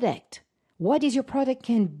product? What is your product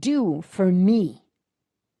can do for me?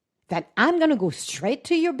 That I'm going to go straight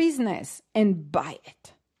to your business and buy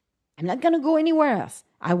it. I'm not going to go anywhere else.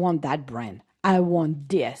 I want that brand. I want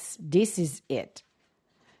this. This is it.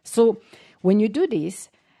 So when you do this,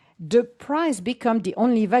 the price becomes the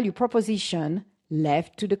only value proposition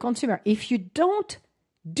left to the consumer. If you don't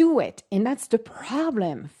do it, and that's the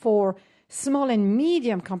problem for small and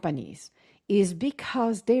medium companies, is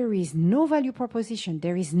because there is no value proposition,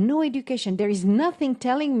 there is no education, there is nothing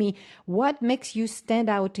telling me what makes you stand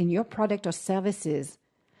out in your product or services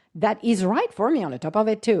that is right for me on the top of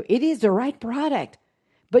it too. It is the right product,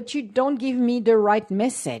 but you don't give me the right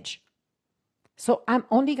message. So I'm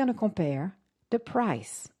only going to compare the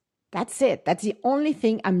price. That's it. That's the only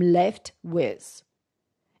thing I'm left with.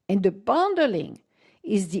 And the bundling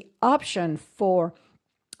is the option for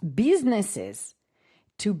businesses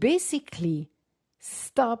to basically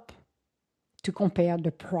stop to compare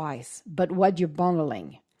the price, but what you're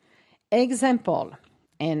bundling. Example,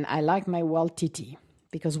 and I like my WalTT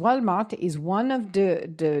because Walmart is one of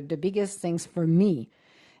the biggest things for me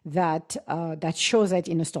that shows it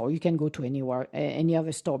in a store. You can go to anywhere, any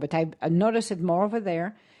other store, but I notice it more over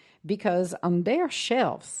there because on their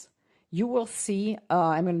shelves you will see.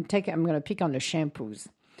 I'm going to pick on the shampoos.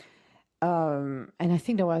 And I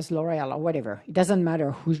think there was L'Oreal or whatever. It doesn't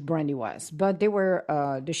matter whose brand it was. But they were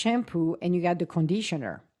the shampoo and you got the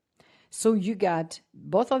conditioner. So you got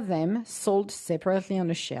both of them sold separately on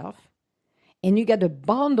the shelf. And you got a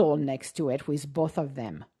bundle next to it with both of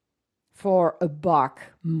them for $1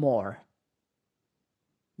 more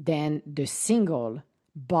than the single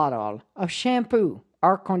bottle of shampoo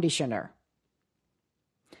or conditioner.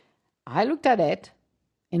 I looked at it,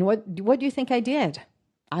 and what do you think I did?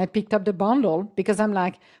 I picked up the bundle because I'm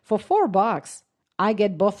like, for $4, I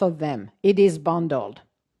get both of them. It is bundled.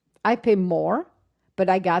 I pay more, but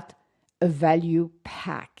I got a value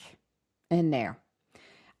pack in there.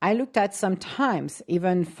 I looked at sometimes,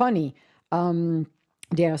 even funny,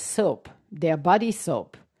 their soap, their body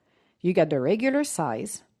soap. You got the regular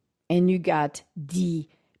size and you got the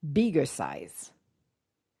bigger size,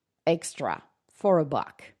 extra for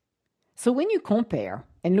 $1. So when you compare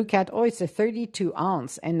and look at, oh, it's a 32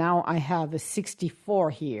 ounce, and now I have a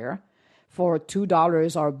 64 here for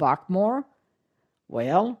 $2 or $1 more,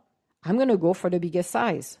 well, I'm going to go for the biggest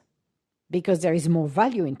size because there is more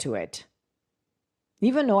value into it.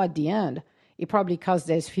 Even though at the end, it probably costs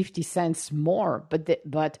there's 50 cents more,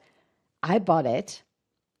 but I bought it,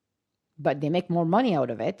 but they make more money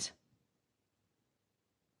out of it.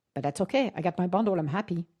 But that's okay. I got my bundle. I'm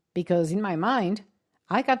happy because in my mind,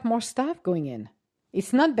 I got more stuff going in.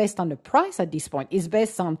 It's not based on the price at this point. It's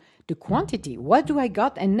based on the quantity. What do I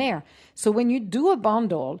got in there? So when you do a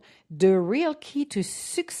bundle, the real key to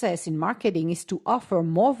success in marketing is to offer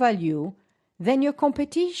more value than your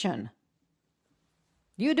competition.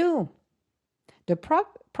 You do. The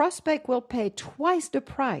prospect will pay twice the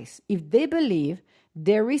price if they believe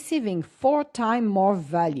they're receiving 4 times more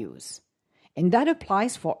values. And that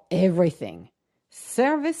applies for everything.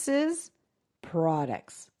 Services,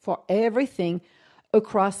 products, for everything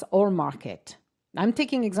across all market. I'm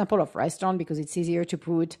taking example of restaurant because it's easier to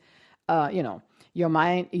put, your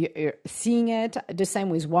mind, you're seeing it. The same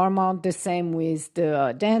with Walmart, the same with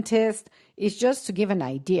the dentist. It's just to give an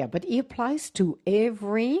idea, but it applies to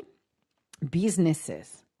every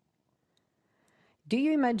businesses. Do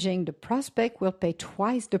you imagine the prospect will pay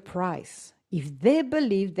twice the price if they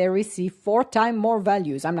believe they receive 4 times more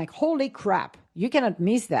values? I'm like, holy crap, you cannot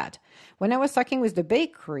miss that. When I was talking with the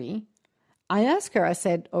bakery, I asked her, I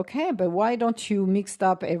said, okay, but why don't you mix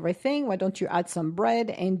up everything? Why don't you add some bread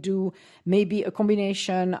and do maybe a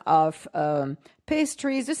combination of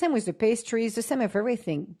pastries, the same with the pastries, the same with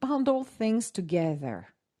everything. Bundle things together.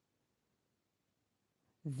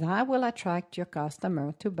 That will attract your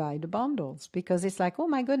customer to buy the bundles because it's like, oh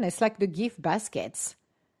my goodness, like the gift baskets.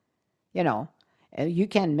 You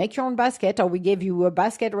can make your own basket, or we gave you a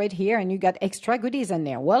basket right here and you got extra goodies in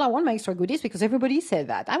there. Well, I want my extra goodies because everybody said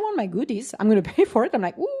that. I want my goodies. I'm going to pay for it. I'm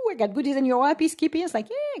like, ooh, I got goodies, and you're happy, Skippy. It's like,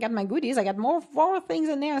 yeah, I got my goodies. I got four things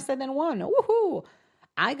in there instead than one. Woohoo!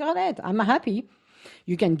 I got it. I'm happy.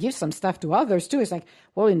 You can give some stuff to others too. It's like,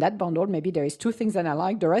 well, in that bundle, maybe there is 2 things that I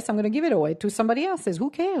like. The rest, I'm going to give it away to somebody else. Who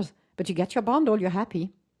cares? But you get your bundle. You're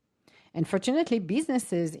happy. Unfortunately,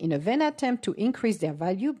 businesses, in a vain attempt to increase their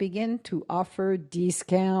value, begin to offer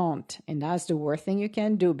discount. And that's the worst thing you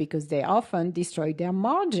can do because they often destroy their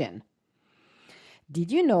margin.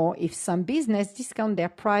 Did you know if some business discount their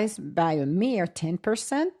price by a mere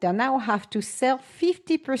 10%, they now have to sell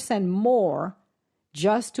 50% more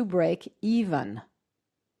just to break even?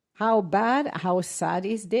 How bad, how sad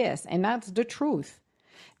is this? And that's the truth.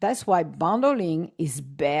 That's why bundling is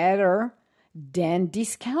better than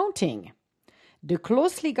discounting. The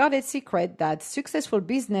closely guarded secret that successful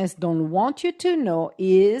business don't want you to know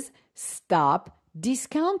is stop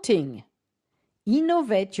discounting.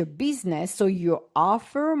 Innovate your business so you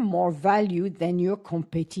offer more value than your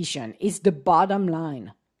competition. It's the bottom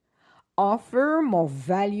line. Offer more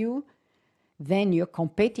value than your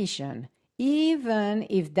competition, even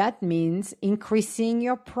if that means increasing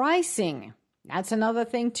your pricing. That's another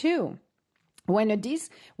thing too. When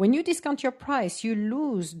you discount your price, you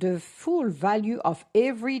lose the full value of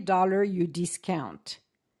every dollar you discount.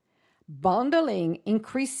 Bundling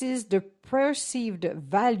increases the perceived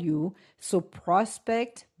value, so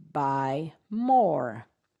prospect buy more.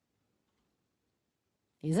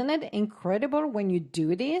 Isn't it incredible when you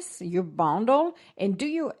do this? You bundle, and do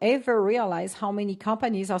you ever realize how many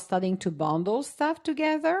companies are starting to bundle stuff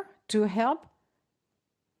together to help?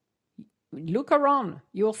 Look around,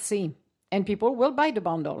 you'll see. And people will buy the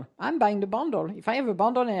bundle. I'm buying the bundle. If I have a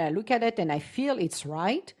bundle and I look at it and I feel it's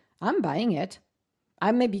right, I'm buying it.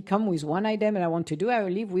 I maybe come with one item and I want to do. I will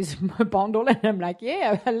leave with a bundle and I'm like,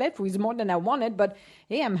 yeah, I left with more than I wanted, but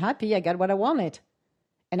hey, I'm happy. I got what I wanted.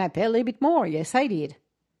 And I pay a little bit more. Yes, I did.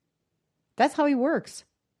 That's how it works.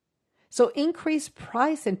 So increase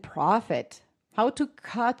price and profit. How to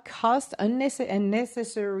cut cost,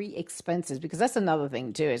 unnecessary expenses, because that's another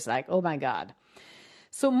thing too. It's like, oh my God.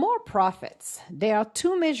 So more profits. There are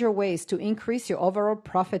two major ways to increase your overall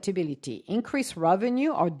profitability. Increase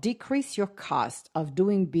revenue or decrease your cost of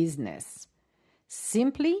doing business.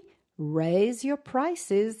 Simply raise your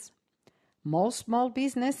prices. Most small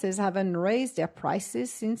businesses haven't raised their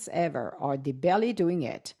prices since ever, or they're barely doing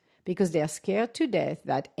it because they're scared to death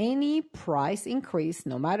that any price increase,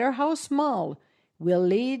 no matter how small, will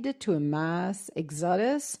lead to a mass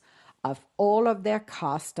exodus of all of their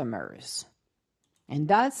customers. And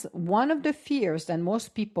that's one of the fears that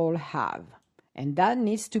most people have. And that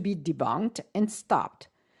needs to be debunked and stopped.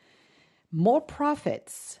 More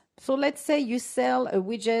profits. So let's say you sell a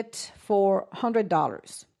widget for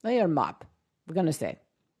 $100. A map, we're going to say.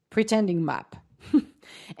 Pretending map.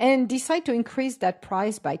 And decide to increase that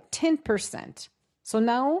price by 10%. So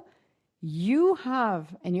now you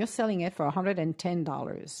have, and you're selling it for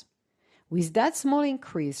 $110. Will that small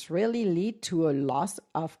increase really lead to a loss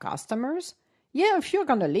of customers? Yeah, if you're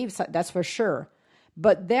going to leave, that's for sure.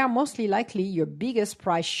 But they are mostly likely your biggest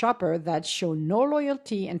price shopper that show no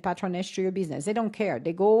loyalty and patronage to your business. They don't care.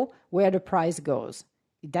 They go where the price goes.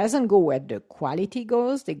 It doesn't go where the quality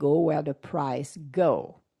goes. They go where the price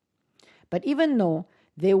go. But even though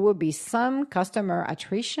there will be some customer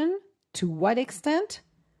attrition, to what extent?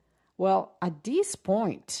 Well, at this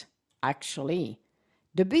point, actually,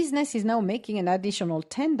 the business is now making an additional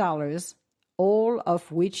 $10, all of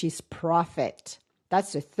which is profit.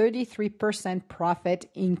 That's a 33% profit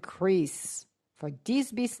increase for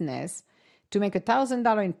this business to make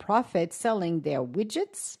 $1,000 in profit selling their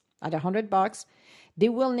widgets at $100. They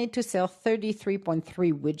will need to sell 33.3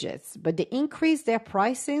 widgets, but they increase their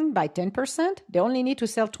pricing by 10%. They only need to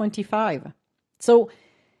sell 25. So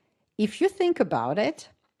if you think about it,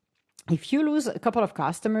 if you lose a couple of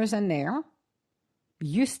customers in there,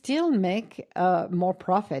 you still make more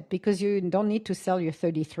profit because you don't need to sell your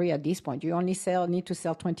 33 at this point. You only need to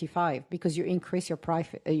sell 25 because you increase your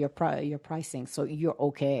pricing. So you're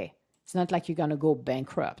okay. It's not like you're going to go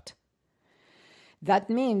bankrupt.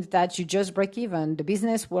 That means that you just break even. The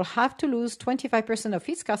business will have to lose 25% of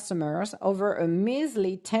its customers over a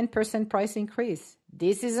measly 10% price increase.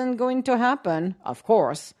 This isn't going to happen, of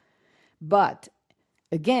course. But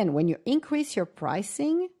again, when you increase your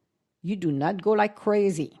pricing, you do not go like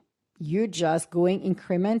crazy. You're just going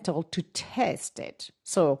incremental to test it.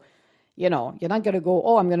 So, you're not going to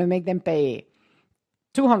go, I'm going to make them pay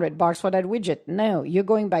 $200 for that widget. No, you're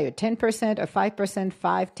going by a 10%, a 5%,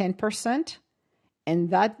 10%.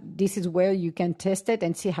 And this is where you can test it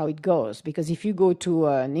and see how it goes. Because if you go to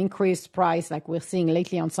an increased price like we're seeing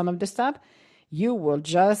lately on some of the stuff, you will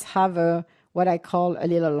just have what I call a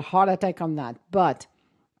little heart attack on that. But,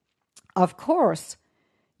 of course,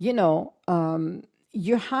 you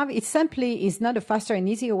have, it simply is not a faster and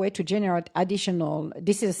easier way to generate additional,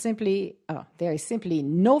 there is simply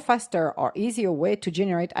no faster or easier way to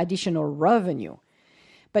generate additional revenue.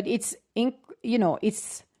 But it's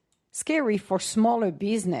scary for smaller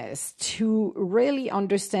business to really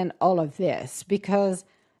understand all of this because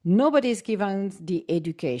nobody's given the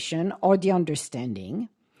education or the understanding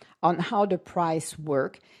on how the price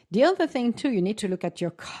work. The other thing too, you need to look at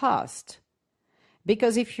your cost.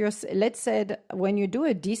 Because if let's say when you do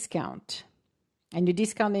a discount and you're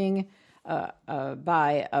discounting I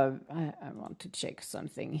want to check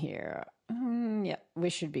something here. Yeah, we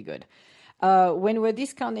should be good. When we're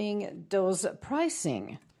discounting those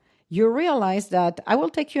pricing, you realize that I will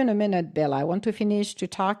take you in a minute, Bella. I want to finish to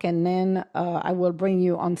talk and then I will bring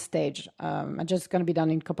you on stage. I'm just going to be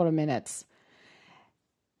done in a couple of minutes.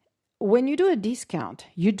 When you do a discount,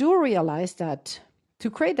 you do realize that to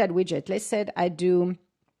create that widget, let's say I do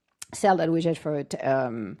sell that widget for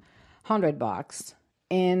 $100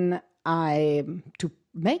 and to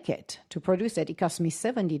make it, to produce it, it costs me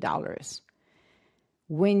 $70.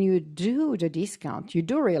 When you do the discount, you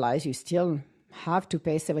do realize you still have to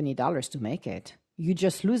pay $70 to make it. You're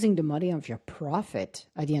just losing the money of your profit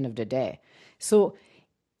at the end of the day. So,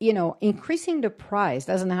 increasing the price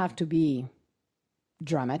doesn't have to be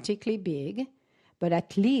dramatically big, but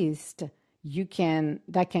at least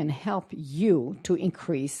that can help you to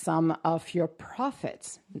increase some of your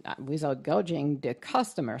profits without gouging the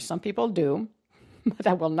customer. Some people do, but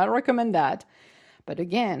I will not recommend that. But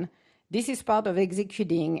again, this is part of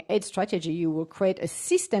executing a strategy. You will create a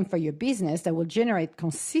system for your business that will generate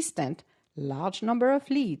consistent, large number of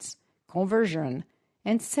leads, conversion,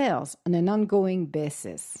 and sales on an ongoing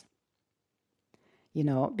basis.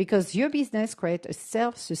 Because your business creates a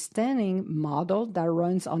self-sustaining model that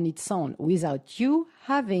runs on its own without you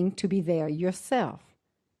having to be there yourself.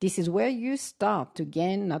 This is where you start to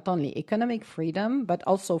gain not only economic freedom, but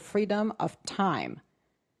also freedom of time.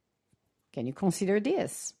 Can you consider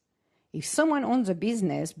this? If someone owns a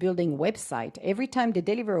business building a website, every time they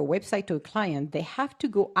deliver a website to a client, they have to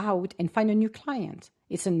go out and find a new client.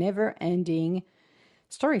 It's a never-ending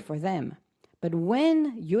story for them. But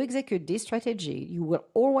when you execute this strategy, you will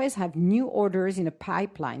always have new orders in the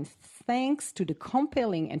pipeline thanks to the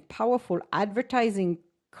compelling and powerful advertising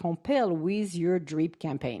compel with your drip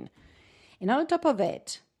campaign. And on top of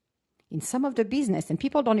it, in some of the business, and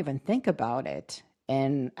people don't even think about it,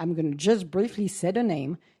 and I'm going to just briefly say the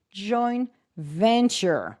name, joint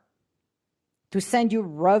venture to send you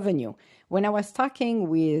revenue. When I was talking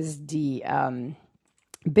with the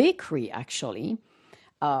bakery, actually,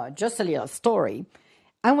 just a little story.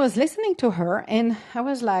 I was listening to her and I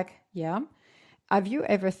was like, yeah, have you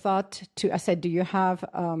ever thought I said, do you have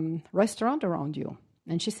a restaurant around you?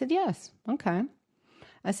 And she said, yes. Okay.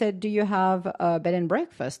 I said, do you have a bed and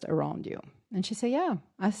breakfast around you? And she said, yeah.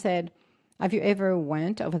 I said, have you ever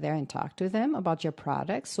went over there and talked to them about your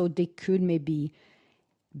product so they could maybe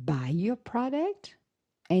buy your product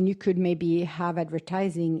and you could maybe have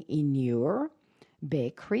advertising in your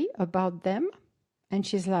bakery about them? And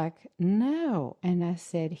she's like, no. And I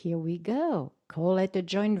said, here we go. Call it a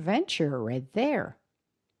joint venture right there.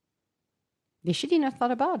 She didn't have thought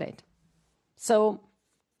about it. So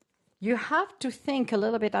you have to think a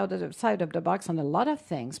little bit outside of the box on a lot of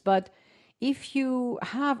things. But if you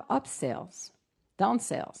have upsells,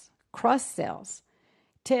 downsells, cross-sells,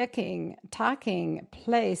 taking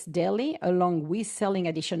place daily along with selling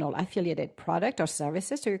additional affiliated product or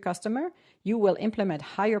services to your customer, you will implement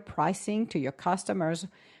higher pricing to your customers.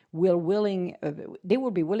 They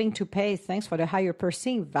will be willing to pay thanks for the higher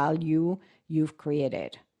perceived value you've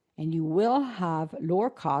created. And you will have lower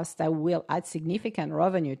costs that will add significant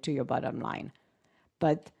revenue to your bottom line.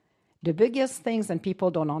 But the biggest things that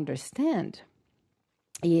people don't understand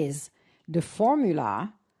is the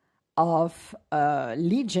formula of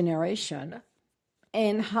lead generation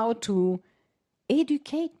and how to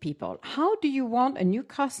educate people. How do you want a new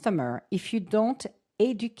customer if you don't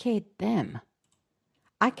educate them?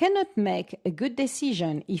 I cannot make a good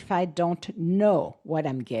decision if I don't know what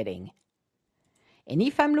I'm getting. And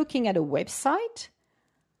if I'm looking at a website,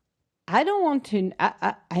 I don't want to,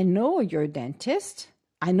 I know you're a dentist.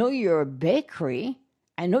 I know you're a bakery.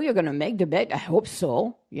 I know you're going to make the bread. I hope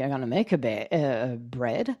so. You're going to make a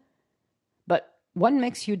bread. But what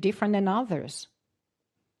makes you different than others?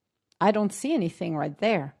 I don't see anything right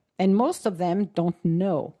there. And most of them don't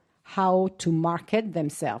know how to market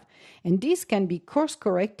themselves. And this can be course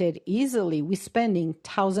corrected easily with spending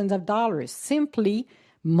thousands of dollars, simply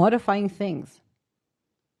modifying things.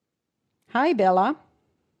 Hi, Bella.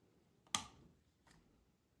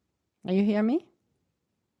 Are you hear me?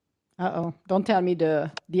 Uh-oh. Don't tell me the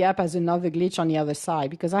app has another glitch on the other side,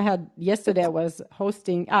 because yesterday I was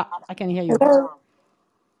hosting. I can hear you. Hello,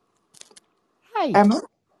 Hi. Emma.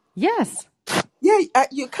 Yes. Yeah,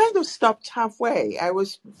 you kind of stopped halfway. I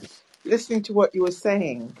was listening to what you were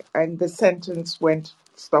saying, and the sentence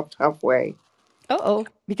stopped halfway. Oh,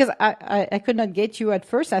 because I could not get you at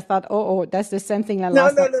first. I thought, that's the same thing like No,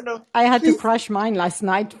 last no, night. no, no. I had to Please, crash mine last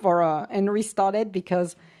night for and restart it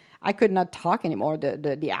because I could not talk anymore.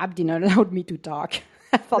 The app did not allow me to talk.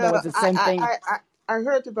 I thought that no. was the same thing. I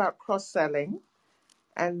heard about cross selling,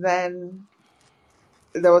 and then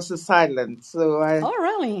there was a silence. So Oh,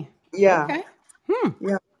 really? yeah, Okay.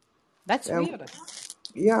 yeah, That's yeah, weird.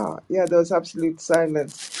 yeah. There was absolute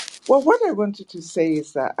silence. Well, what I wanted to say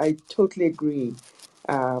is that I totally agree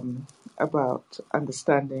um, about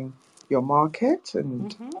understanding your market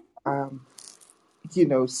and um,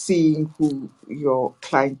 seeing who your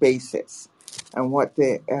client base is and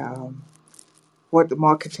what the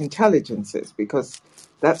market intelligence is, because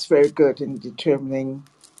that's very good in determining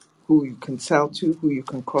who you can sell to, who you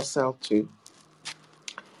can cross sell to.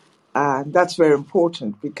 And that's very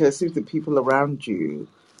important, because if the people around you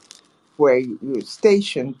where you're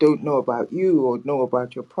stationed don't know about you or know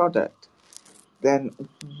about your product, then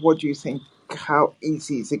what do you think? How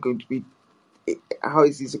easy is it going to be? How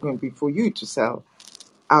easy is it going to be for you to sell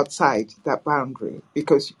outside that boundary?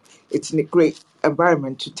 Because it's in a great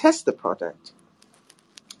environment to test the product.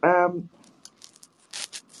 Um,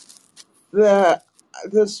 the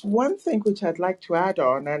There's one thing which I'd like to add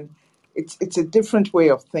on, and it's a different way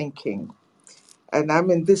of thinking. And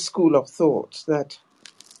I'm in this school of thought that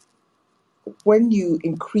when you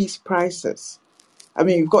increase prices, I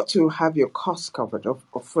mean, you've got to have your costs covered, of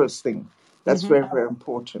first thing. That's very, very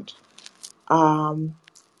important. Um,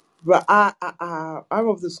 but I'm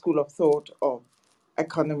of the school of thought of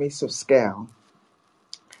economies of scale.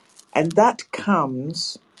 And that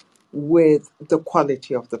comes with the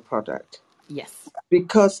quality of the product. Yes.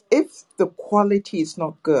 Because if the quality is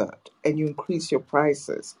not good and you increase your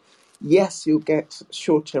prices, yes, you'll get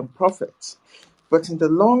short term profits. But in the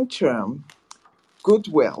long term,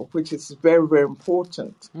 goodwill, which is very, very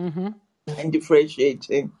important in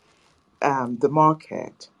differentiating the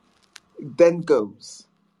market, then goes.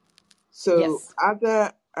 So Yes.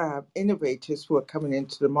 other innovators who are coming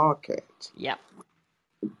into the market Yep.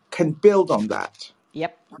 can build on that.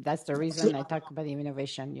 Yep. That's the reason I talk about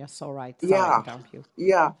innovation. You're so right. Sorry, I Yeah, interrupt you.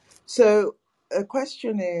 yeah. So the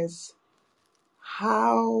question is,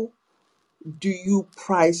 how do you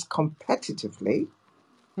price competitively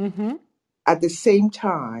at the same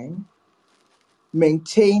time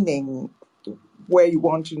maintaining where you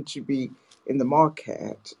want to be in the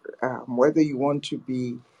market, whether you want to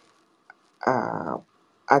be uh,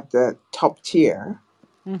 at the top tier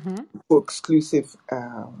for exclusive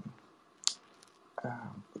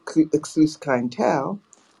clientele,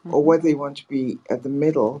 or whether you want to be at the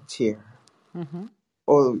middle tier,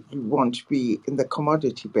 or you want to be in the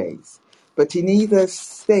commodity base. But in either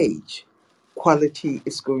stage, quality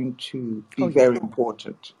is going to be Oh, yeah. very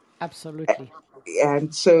important. Absolutely.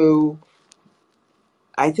 And so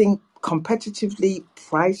I think competitively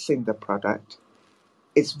pricing the product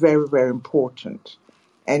is very, very important.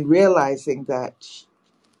 And realizing that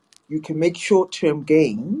you can make short term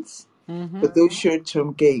gains, but those short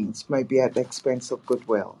term gains might be at the expense of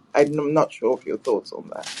goodwill. I'm not sure of your thoughts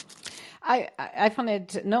on that. I find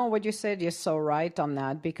it no what you said you're so right on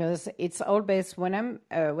that because it's always when I'm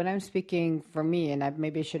speaking for me and I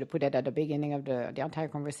maybe should have put it at the beginning of the entire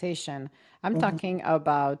conversation. I'm Mm-hmm, talking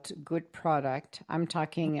about good product. I'm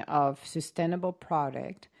talking of sustainable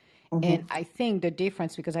product. mm-hmm, And I think the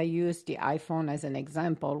difference, because I use the iPhone as an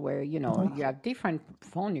example, where you have different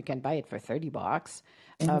phone, you can buy it for $30,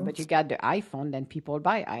 mm-hmm, but you got the iPhone, then people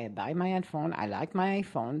buy. I buy my iPhone, I like my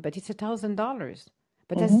iPhone, but it's $1,000.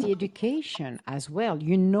 But that's mm-hmm, the education as well.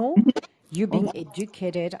 You're being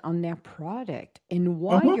educated on their product, and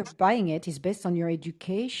why mm-hmm, you're buying it is based on your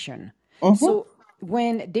education. mm-hmm, So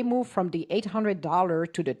when they move from the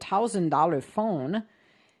 $800 to the $1,000 phone,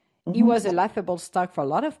 it mm-hmm, was a laughable stock for a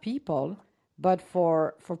lot of people, but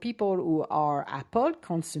for people who are Apple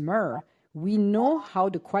consumer, we know how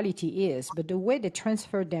the quality is, but the way they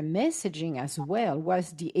transferred their messaging as well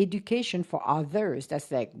was the education for others.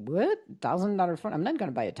 That's like, what? $1,000 phone? I'm not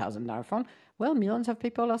going to buy $1,000 phone. Well, millions of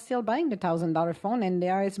people are still buying the $1,000 phone, and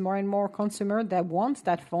there is more and more consumer that wants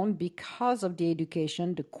that phone because of the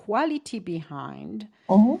education, the quality behind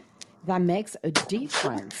mm-hmm, that makes a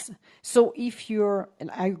difference. So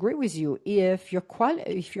and I agree with you, if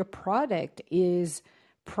your product is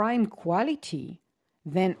prime quality,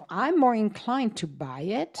 then I'm more inclined to buy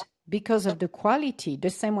it because of the quality.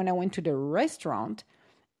 The same when I went to the restaurant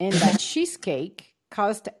and that cheesecake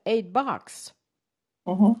cost $8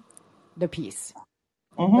 mm-hmm, the piece.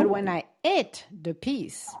 But mm-hmm, when I ate the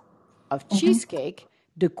piece, of cheesecake,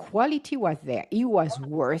 the quality was there. It was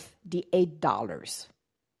worth the $8.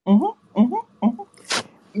 Mm-hmm, mm-hmm, mm-hmm.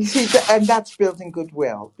 You see, and that's building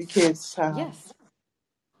goodwill because Yes.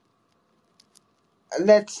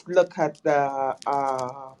 let's look at the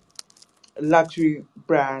luxury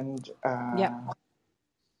brand Yep.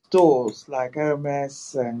 stores like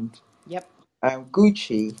Hermes and Yep.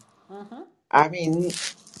 Gucci. Mm-hmm. I mean,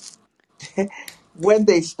 when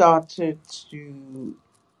they started to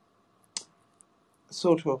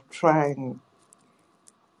sort of try and,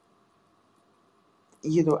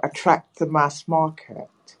 attract the mass market,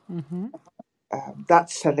 Mm-hmm. that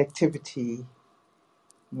selectivity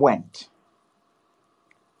went.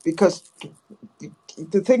 Because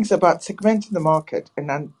the things about segmenting the market and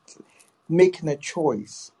then making a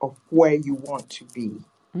choice of where you want to be.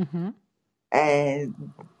 Mm-hmm.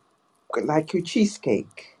 And like your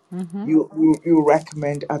cheesecake, Mm-hmm. you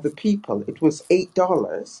recommend other people. It was $8,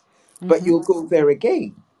 but Mm-hmm. you'll go there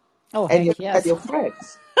again, Oh, and you'll heck tell yes. your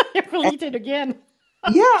friends. You will And eat it again.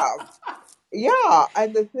 yeah, yeah.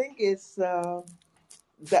 And the thing is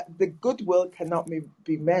that the goodwill cannot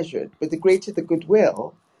be measured, but the greater the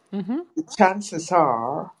goodwill, Mm-hmm. the chances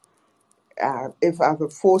are, if other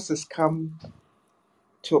forces come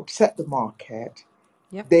to upset the market,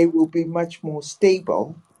 Yep. they will be much more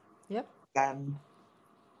stable Yep. than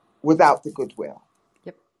without the goodwill.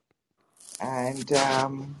 Yep. And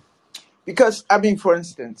because, I mean, for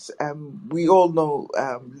instance, we all know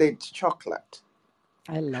Lindt chocolate.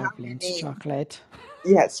 I How love Lynch many, chocolate.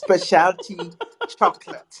 specialty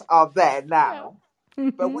chocolates are there Yeah. now?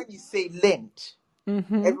 But Mm-hmm. when you say Lindt,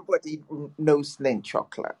 Mm-hmm. everybody knows Lindt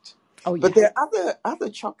chocolate. Oh, But yeah. there are other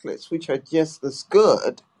chocolates which are just as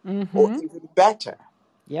good or Mm-hmm. even better.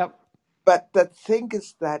 Yep. But the thing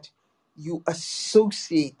is that you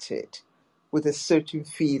associate it with a certain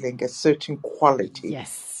feeling, a certain quality,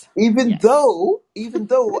 Yes. even Yes. though even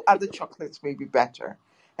though other chocolates may be better.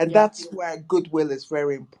 And Yep. that's where goodwill is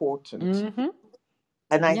very important. Mm-hmm.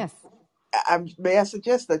 And Yes. may I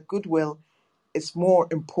suggest that goodwill is more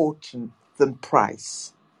important than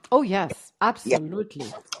price. Oh, yes. Yeah.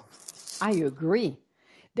 Absolutely. I agree.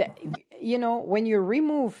 The, when you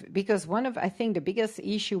remove, because one of, I think, the biggest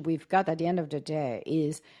issue we've got at the end of the day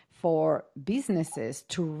is for businesses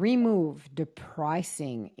to remove the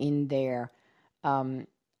pricing in their,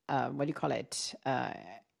 what do you call it,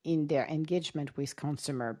 in their engagement with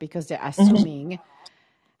consumer, because they're Mhm. assuming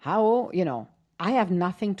I have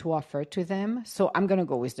nothing to offer to them, so I'm going to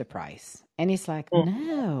go with the price. And it's like, Mm,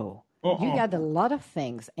 no, you mm-mm, got a lot of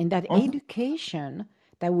things. And that mhm, education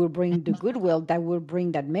that will bring the goodwill, that will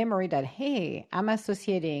bring that memory that, hey, I'm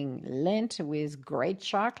associating Lint with great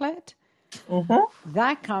chocolate. mhm.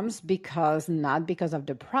 That comes because, not because of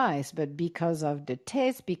the price, but because of the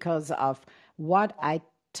taste, because of what I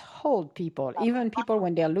told people. Even people,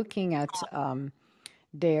 when they're looking at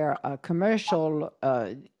their commercial,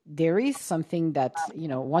 there is something that,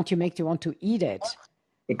 once you make, you want to eat it.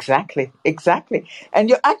 Exactly, exactly. And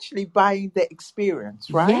you're actually buying the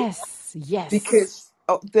experience, right? Yes, yes, Because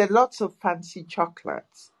there are lots of fancy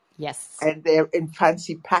chocolates yes, and they're in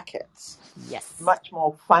fancy packets, yes, much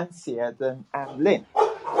more fancier than Lindt.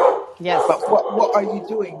 yes, But what are you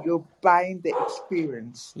doing? You're buying the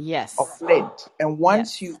experience of yes, Lindt. And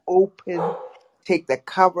once yes. you take the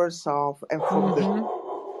covers off, and Mm-hmm.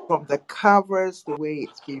 from the covers, the way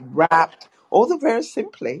it's been wrapped, although very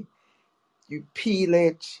simply, you peel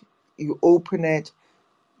it, you open it,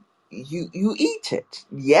 you eat it.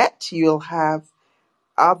 Yet you'll have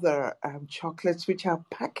other chocolates which are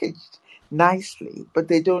packaged nicely, but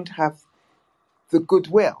they don't have the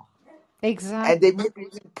goodwill, Exact. and they may be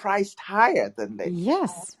even priced higher than Lindt.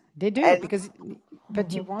 Yes, they do And because,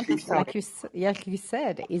 but you want, please tell me. like you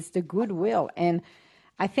said, it's the goodwill, and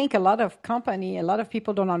I think a lot of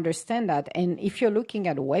people don't understand that. And if you're looking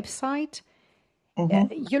at a website, Hmm.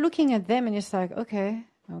 you're looking at them and it's like, okay,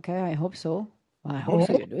 okay, I hope so. Well, I hope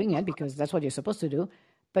so. You're doing it because that's what you're supposed to do.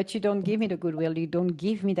 But you don't give me the goodwill. You don't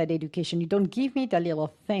give me that education. You don't give me that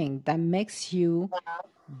little thing that makes you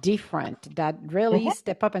different, that really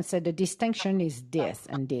step up and say the distinction is this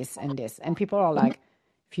and this and this. And people are like,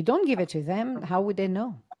 if you don't give it to them, how would they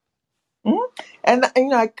know? And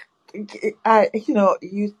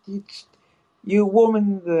you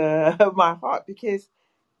woman my heart, because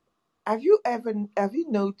have you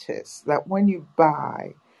noticed that when you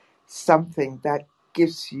buy something that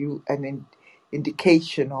gives you an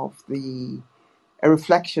indication of a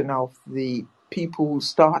reflection of the people who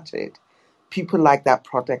started, people like that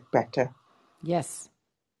product better. Yes.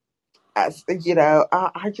 As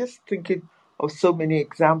I just thinking of so many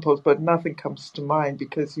examples, but nothing comes to mind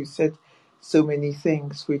because you said so many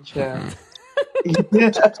things which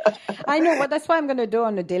I know what that's why I'm going to do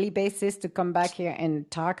on a daily basis to come back here and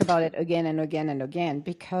talk about it again and again and again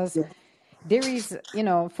because yeah. there is,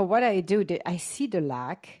 for what I do, I see the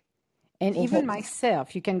lack. And even Mhm,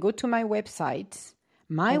 myself, you can go to my website.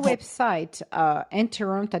 My mhm, website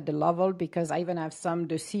interrupt at the level because I even have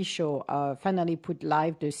the C show finally put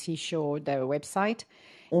live the C show, the website.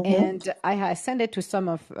 mhm, And I send it to some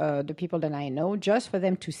of the people that I know just for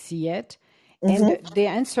them to see it. And mhm. the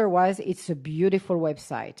answer was it's a beautiful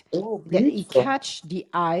website. Oh, That it beautiful. catch the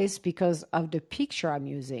eyes because of the picture I'm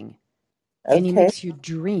using. And it Okay. makes you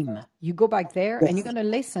dream. You go back there and you're Yes. going to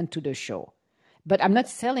listen to the show. But I'm not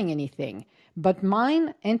selling anything. But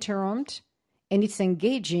mine interrupt and it's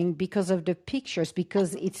engaging because of the pictures,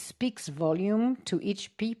 because it speaks volume to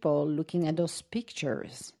each people looking at those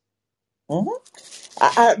pictures. Mhm.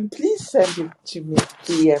 Please send it to me,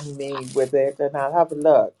 DM me with it, and I'll have a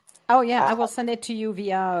look. Oh yeah, Uh, I will send it to you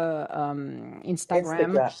via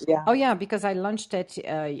Instagram. Instagram. Yeah. Oh yeah, because I launched it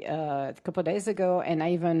a couple of days ago, and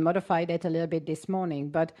I even modified it a little bit this morning.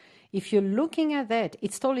 But if you're looking at that,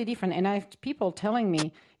 it's totally different. And I have people telling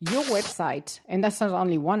me your website, and that's not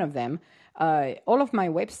only one of them. All of my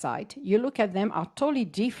website, you look at them are totally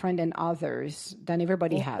different than others than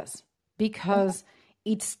everybody has because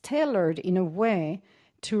it's tailored in a way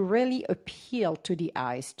to really appeal to the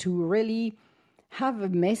eyes, to really have a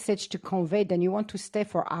message to convey, then you want to stay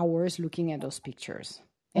for hours looking at those pictures.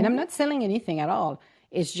 And I'm Mhm, not selling anything at all.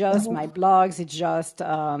 It's just mhm. my blogs, it's just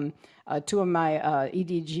two of my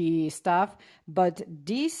EDG stuff. But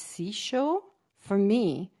this C show, for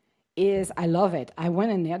me, is I love it. I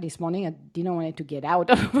went in there this morning. I didn't want it to get out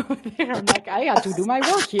over there. I'm like, I had to do my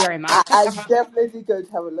work here, Emma. I'm definitely going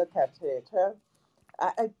to have a look at it. Huh?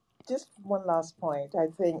 I just one last point. I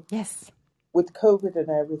think Yes, with COVID and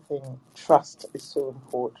everything, trust is so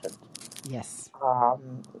important. yes,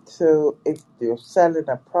 So if you're selling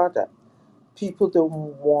a product, people don't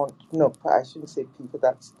want, no, I shouldn't say people,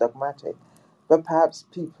 that's dogmatic, but perhaps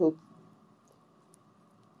people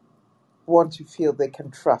want to feel they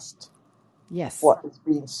can trust yes, what is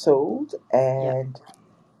being sold yep, and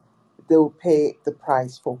they'll pay the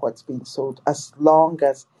price for what's being sold as long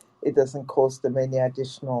as it doesn't cause them any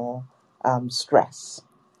additional stress.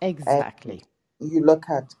 And exactly. you look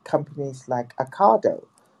at companies like Ocado,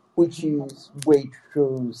 which Mm-hmm, use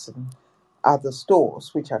Waitrose and other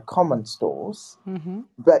stores, which are common stores, mm-hmm,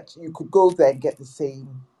 but you could go there and get the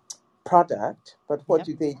same product. But what yep,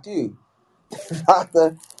 do they do?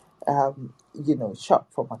 Rather, shop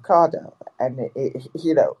from Ocado, and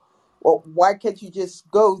well, why can't you just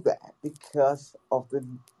go there because of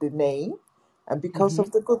the name and because mm-hmm,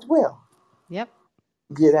 of the goodwill? yep,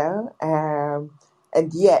 you know,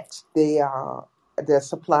 and yet their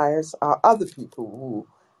suppliers are other people who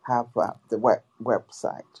have the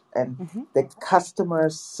website and mm-hmm, the customer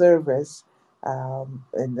service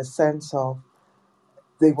in the sense of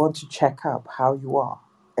they want to check up how you are,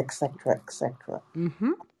 etc., etc.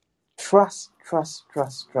 mm-hmm, Trust, trust,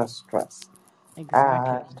 trust, trust, trust.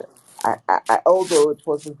 exactly. And although it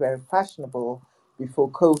wasn't very fashionable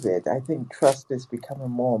before COVID, I think trust is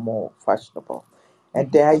becoming more and more fashionable.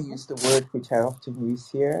 And Mm-hmm. dare I use the word which I often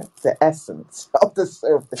use here, the essence of the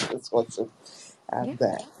service is what's Yeah.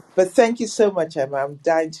 there. But thank you so much, Emma. I'm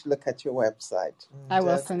dying to look at your website. I And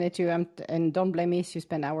will send it to you. And don't blame me if you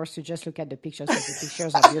spend hours to just look at the pictures because the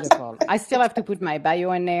pictures are beautiful. I still have to put my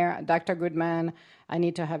bio in there. Dr. Goodman, I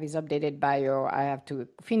need to have his updated bio. I have to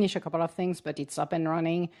finish a couple of things, but it's up and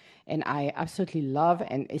running. And I absolutely love,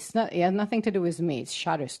 and it has nothing to do with me. It's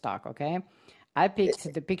Shutterstock, okay? I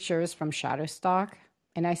picked the pictures from Shutterstock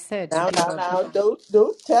and I said to people, now,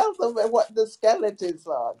 don't tell them what the skeletons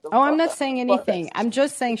are. The oh, I'm not product, saying anything. products. I'm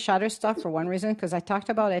just saying Shutterstock for one reason, because I talked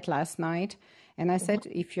about it last night. And I said,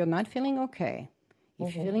 if you're not feeling okay,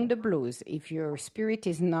 if you're Mhm. feeling the blues, if your spirit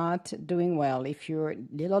is not doing well, if you're a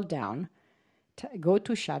little down, go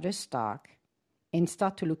to Shutterstock and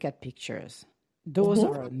start to look at pictures. Those Mhm.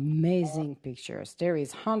 are amazing pictures. There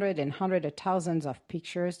is hundred of thousands of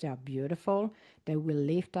pictures. They are beautiful. They will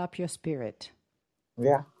lift up your spirit.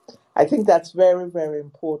 Yeah, I think that's very, very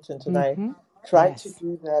important. And I Mm-hmm. try to Yes.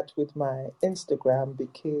 do that with my Instagram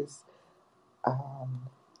because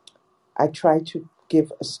I try to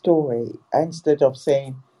give a story instead of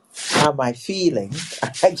saying, how am I feeling?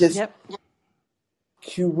 I just Yep.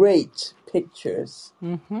 curate pictures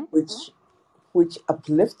Mm-hmm. which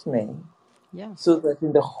uplift me Yeah. so that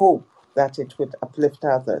in the hope that it would uplift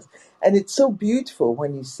others. And it's so beautiful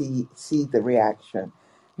when you see the reaction.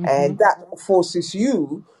 Mm-hmm. And that forces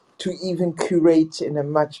you to even curate in a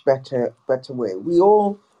much better way. We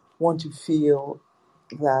all want to feel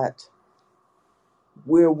that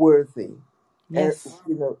we're worthy. Yes.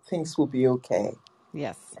 Things will be okay.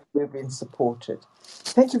 Yes. We've been supported.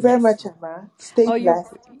 Thank you very Yes. much, Emma. Stay Oh,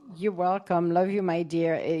 blessed. you're welcome. Love you, my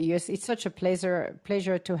dear. Yes, it's such a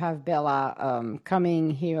pleasure to have Bella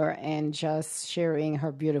coming here and just sharing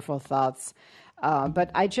her beautiful thoughts.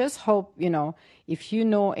 But I just hope, if you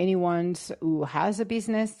know anyone who has a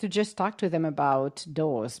business, to just talk to them about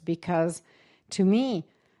those, because to me,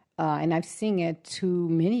 and I've seen it too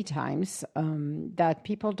many times, that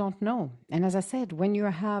people don't know. And as I said, when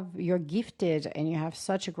you're gifted and you have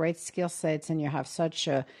such a great skill sets and you have such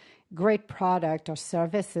a great product or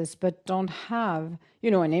services, but don't have,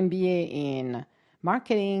 an MBA in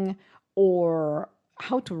marketing or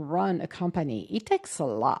how to run a company, it takes a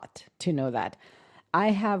lot to know that.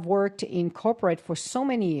 I have worked in corporate for so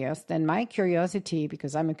many years, then my curiosity,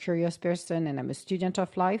 because I'm a curious person and I'm a student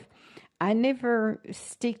of life, I never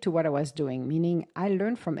stick to what I was doing, meaning I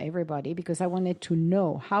learned from everybody because I wanted to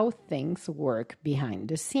know how things work behind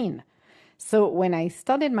the scene. So when I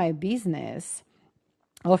started my business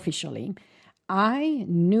officially, I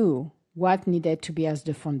knew what needed to be as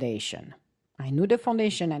the foundation. I knew the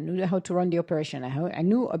foundation. I knew how to run the operation. I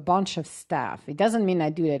knew a bunch of stuff. It doesn't mean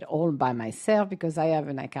I do it all by myself because I have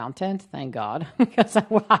an accountant, thank God, because I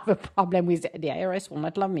will have a problem with the IRS will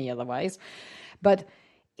not love me otherwise. But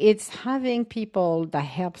it's having people that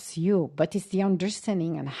helps you, but it's the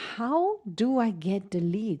understanding and how do I get the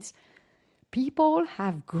leads? People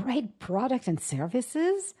have great products and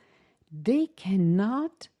services. They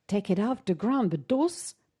cannot take it off the ground, but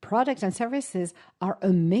those products and services are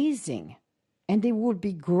amazing and they would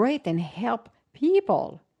be great and help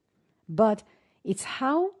people. But it's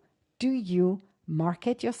how do you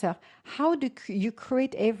market yourself? How do you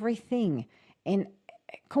create everything and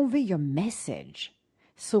convey your message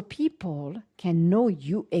so people can know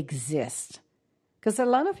you exist? Because a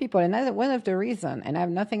lot of people, and that's one of the reasons, and I have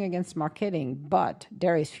nothing against marketing, but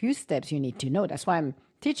there is few steps you need to know. That's why I'm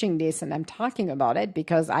teaching this and I'm talking about it,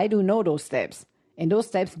 because I do know those steps, and those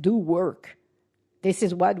steps do work. This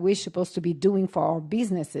is what we're supposed to be doing for our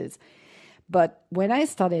businesses. But when I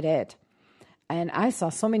started it, and I saw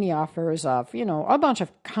so many offers of, a bunch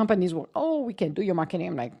of companies were, oh, we can do your marketing.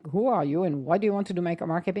 I'm like, who are you and what do you want to do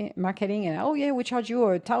marketing? And, oh, yeah, we charge you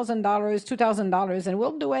 $1,000, $2,000 and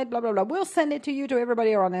we'll do it, blah, blah, blah. We'll send it to you, to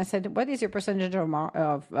everybody around. And I said, what is your percentage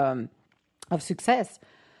of success?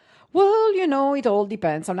 Well, it all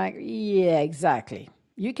depends. I'm like, yeah, exactly.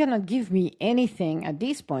 You cannot give me anything at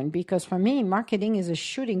this point because for me, marketing is a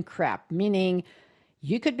shooting crap, meaning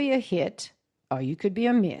you could be a hit or you could be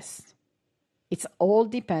a miss. It all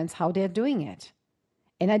depends how they're doing it.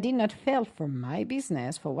 And I did not feel for my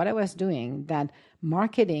business, for what I was doing, that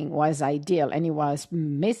marketing was ideal. And it was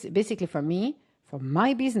basically for me, for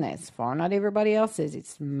my business, for not everybody else's.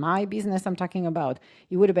 It's my business I'm talking about.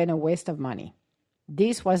 It would have been a waste of money.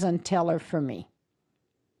 This wasn't tailored for me.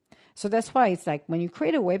 So that's why it's like when you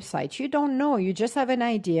create a website, you don't know. You just have an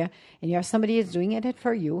idea and you have somebody is doing it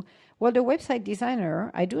for you. Well, the website designer,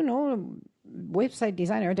 I do know website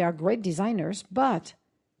designer, they are great designers, but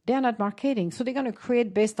they're not marketing. So they're going to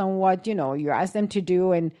create based on what, you ask them to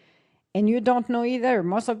do. And you don't know either.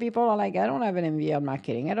 Most of people are like, I don't have an MBA on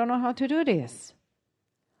marketing. I don't know how to do this.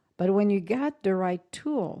 But when you got the right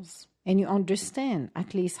tools and you understand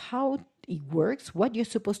at least how it works, what you're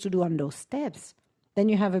supposed to do on those steps, then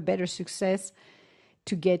you have a better success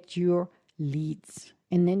to get your leads.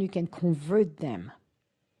 And then you can convert them.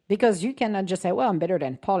 Because you cannot just say, well, I'm better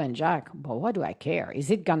than Paul and Jack. But what do I care?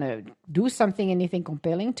 Is it going to do anything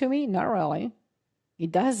compelling to me? Not really.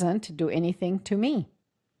 It doesn't do anything to me.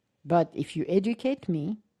 But if you educate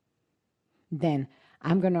me, then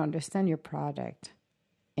I'm going to understand your product.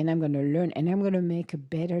 And I'm going to learn. And I'm going to make a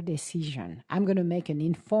better decision. I'm going to make an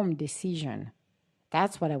informed decision.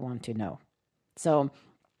 That's what I want to know. So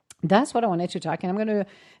that's what I wanted to talk. And I'm going to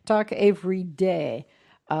talk every day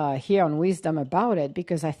here on Wisdom about it,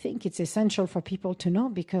 because I think it's essential for people to know,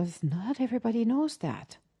 because not everybody knows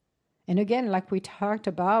that. And again, like we talked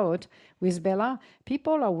about with Bella,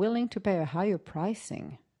 people are willing to pay a higher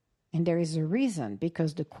pricing. And there is a reason,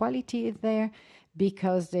 because the quality is there,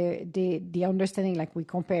 because the understanding, like we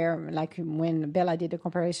compare, like when Bella did the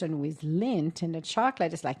comparison with Lindt and the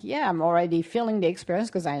chocolate, it's like, yeah, I'm already feeling the experience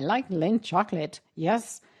because I like Lindt chocolate.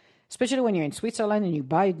 Yes. Especially when you're in Switzerland and you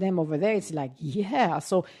buy them over there, it's like, yeah.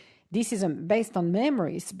 So this is based on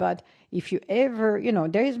memories. But if you ever,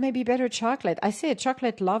 there is maybe better chocolate. I say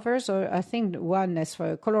chocolate lovers, or I think one is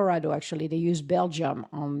for Colorado, actually. They use Belgium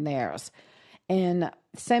on theirs. And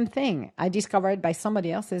same thing. I discovered it by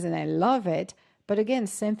somebody else's and I love it. But again,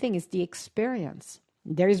 same thing is the experience.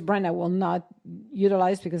 There is brand I will not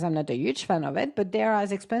utilize because I'm not a huge fan of it, but they're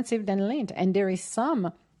as expensive than Lint. And there is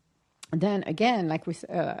some, then again, like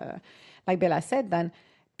Bella said, then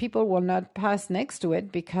people will not pass next to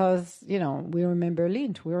it because, we remember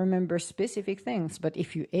Lint, we remember specific things. But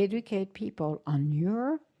if you educate people on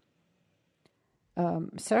your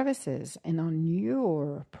services and on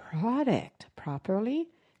your product properly,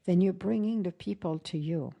 then you're bringing the people to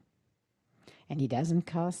you. And it doesn't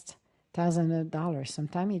cost thousands of dollars.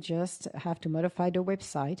 Sometimes you just have to modify the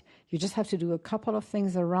website. You just have to do a couple of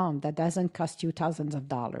things around that doesn't cost you thousands of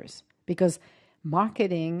dollars, because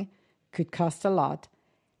marketing could cost a lot,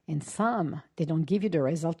 and some, they don't give you the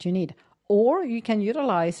result you need. Or you can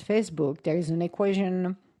utilize Facebook. There is an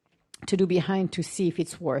equation to do behind to see if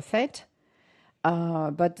it's worth it.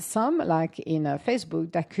 But some, like in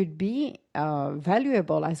Facebook, that could be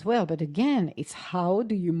valuable as well. But again, it's how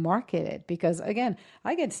do you market it? Because again,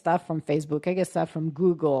 I get stuff from Facebook, I get stuff from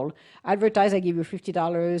Google. Advertise, I give you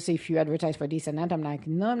 $50 if you advertise for this and that. I'm like,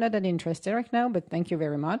 no, I'm not that interested right now, but thank you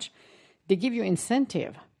very much. They give you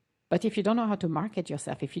incentive. But if you don't know how to market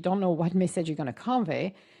yourself, if you don't know what message you're going to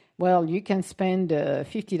convey, well, you can spend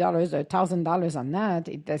 $50 or $1,000 on that.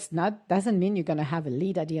 It doesn't mean you're going to have a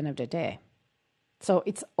lead at the end of the day. So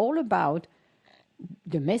it's all about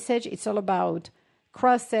the message. It's all about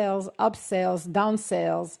cross sales, up sales, down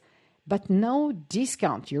sales, but no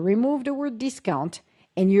discount. You remove the word discount,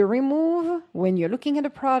 and you remove, when you're looking at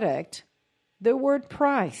a product, the word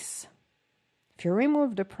price. If you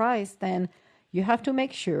remove the price, then you have to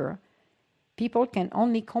make sure people can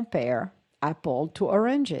only compare apple to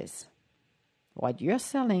oranges. What you're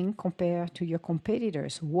selling compared to your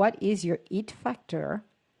competitors. What is your it factor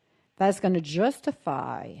that's going to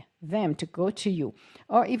justify them to go to you?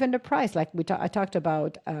 Or even the price, like I talked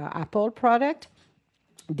about Apple product.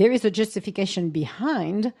 There is a justification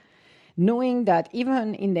behind knowing that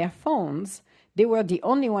even in their phones, they were the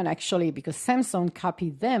only one actually, because Samsung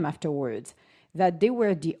copied them afterwards, that they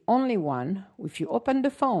were the only one, if you open the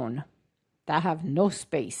phone, that have no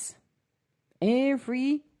space.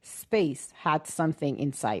 Every space had something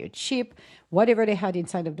inside, a chip, whatever they had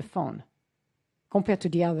inside of the phone, compared to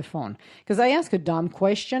the other phone. Because I asked a dumb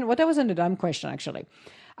question. Well, that wasn't a dumb question, actually.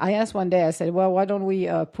 I asked one day, I said, well, why don't we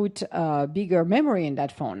put bigger memory in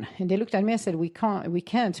that phone? And they looked at me and said, we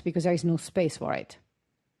can't because there is no space for it.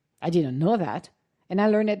 I didn't know that. And I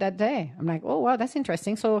learned it that day. I'm like, oh, wow, that's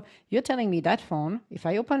interesting. So you're telling me that phone, if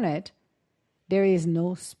I open it, there is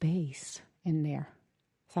no space in there.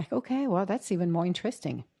 It's like, okay, well, that's even more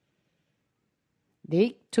interesting.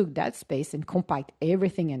 They took that space and compact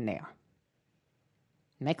everything in there.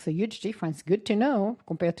 Makes a huge difference. Good to know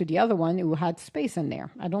compared to the other one who had space in there.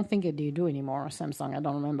 I don't think they do anymore, Samsung. I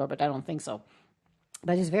don't remember, but I don't think so.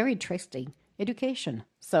 But it's very interesting. Education.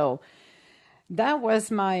 So that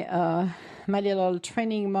was my little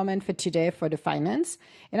training moment for today for the finance.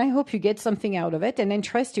 And I hope you get something out of it and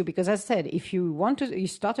interest you, because as I said, if you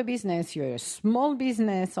start a business, you're a small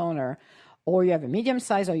business owner, or you have a medium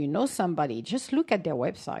size, or you know somebody, just look at their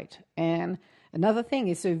website. And another thing,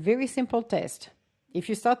 it's a very simple test. If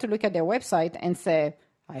you start to look at their website and say,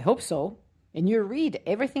 I hope so, and you read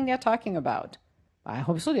everything they're talking about, I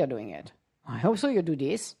hope so they're doing it, I hope so you do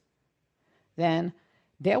this, then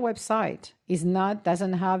their website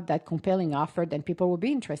doesn't have that compelling offer, then people will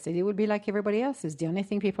be interested. It will be like everybody else's. The only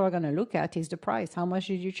thing people are going to look at is the price. How much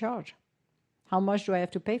did you charge? How much do I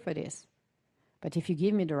have to pay for this? But if you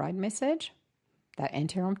give me the right message, that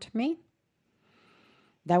interrupt me,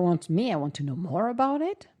 I want to know more about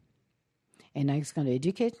it, and it's going to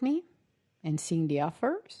educate me and seeing the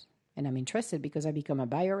offers, and I'm interested because I become a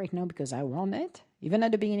buyer right now because I want it. Even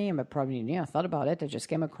at the beginning, I thought about it. I just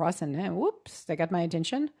came across and then, whoops, they got my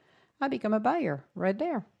attention. I become a buyer right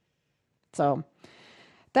there. So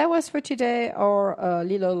that was for today, our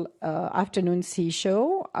little afternoon C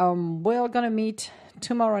show. We're going to meet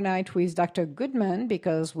tomorrow night with Dr. Goodman,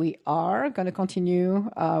 because we are going to continue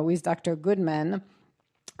with Dr. Goodman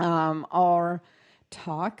our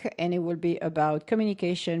talk, and it will be about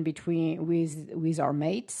communication with our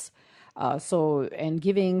mates. And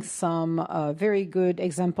giving some very good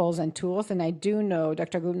examples and tools. And I do know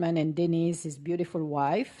Dr. Goodman and Denise, his beautiful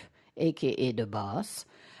wife, aka the boss,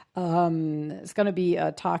 is going to be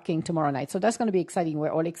talking tomorrow night. So that's going to be exciting.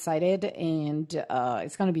 We're all excited, and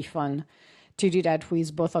it's going to be fun to do that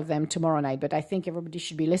with both of them tomorrow night. But I think everybody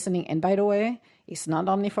should be listening. And by the way, it's not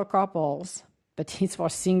only for couples, but it's for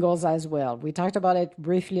singles as well. We talked about it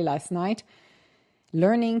briefly last night.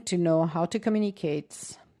 Learning to know how to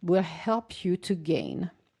communicate will help you to gain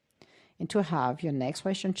and to have your next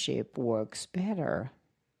relationship works better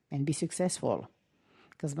and be successful.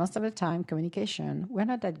 Because most of the time, communication, we're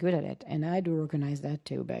not that good at it. And I do recognize that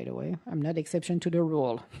too, by the way. I'm not exception to the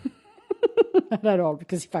rule. Not at all,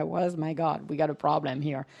 because if I was, my God, we got a problem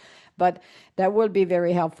here. But that will be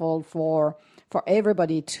very helpful for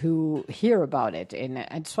everybody to hear about it, and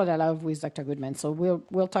that's what I love with Dr. Goodman. So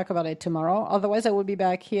we'll talk about it tomorrow. Otherwise, I will be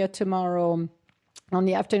back here tomorrow on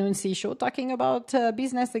the Afternoon C Show talking about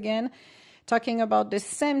business again, talking about the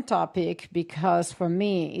same topic, because for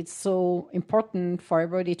me it's so important for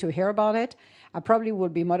everybody to hear about it. I probably will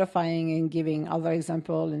be modifying and giving other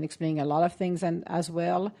examples and explaining a lot of things and as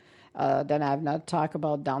well. Then I have not talked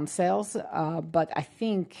about down sales, but I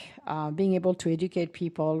think being able to educate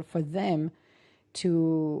people for them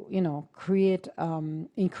to, create,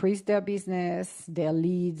 increase their business, their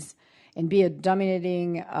leads, and be a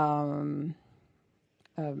dominating,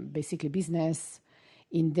 basically business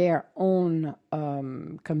in their own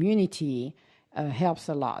community helps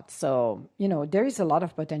a lot. So, there is a lot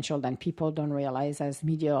of potential that people don't realize as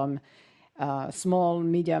small,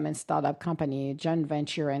 medium, and startup company, joint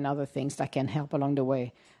venture, and other things that can help along the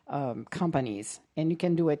way, companies. And you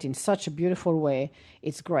can do it in such a beautiful way.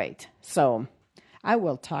 It's great. So I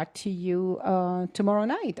will talk to you tomorrow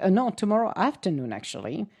night. Tomorrow afternoon,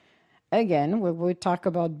 actually. Again, we will talk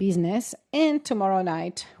about business. And tomorrow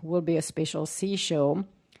night will be a special C show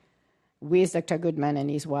with Dr. Goodman and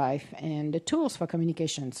his wife and the tools for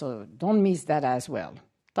communication. So don't miss that as well.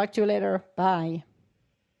 Talk to you later. Bye.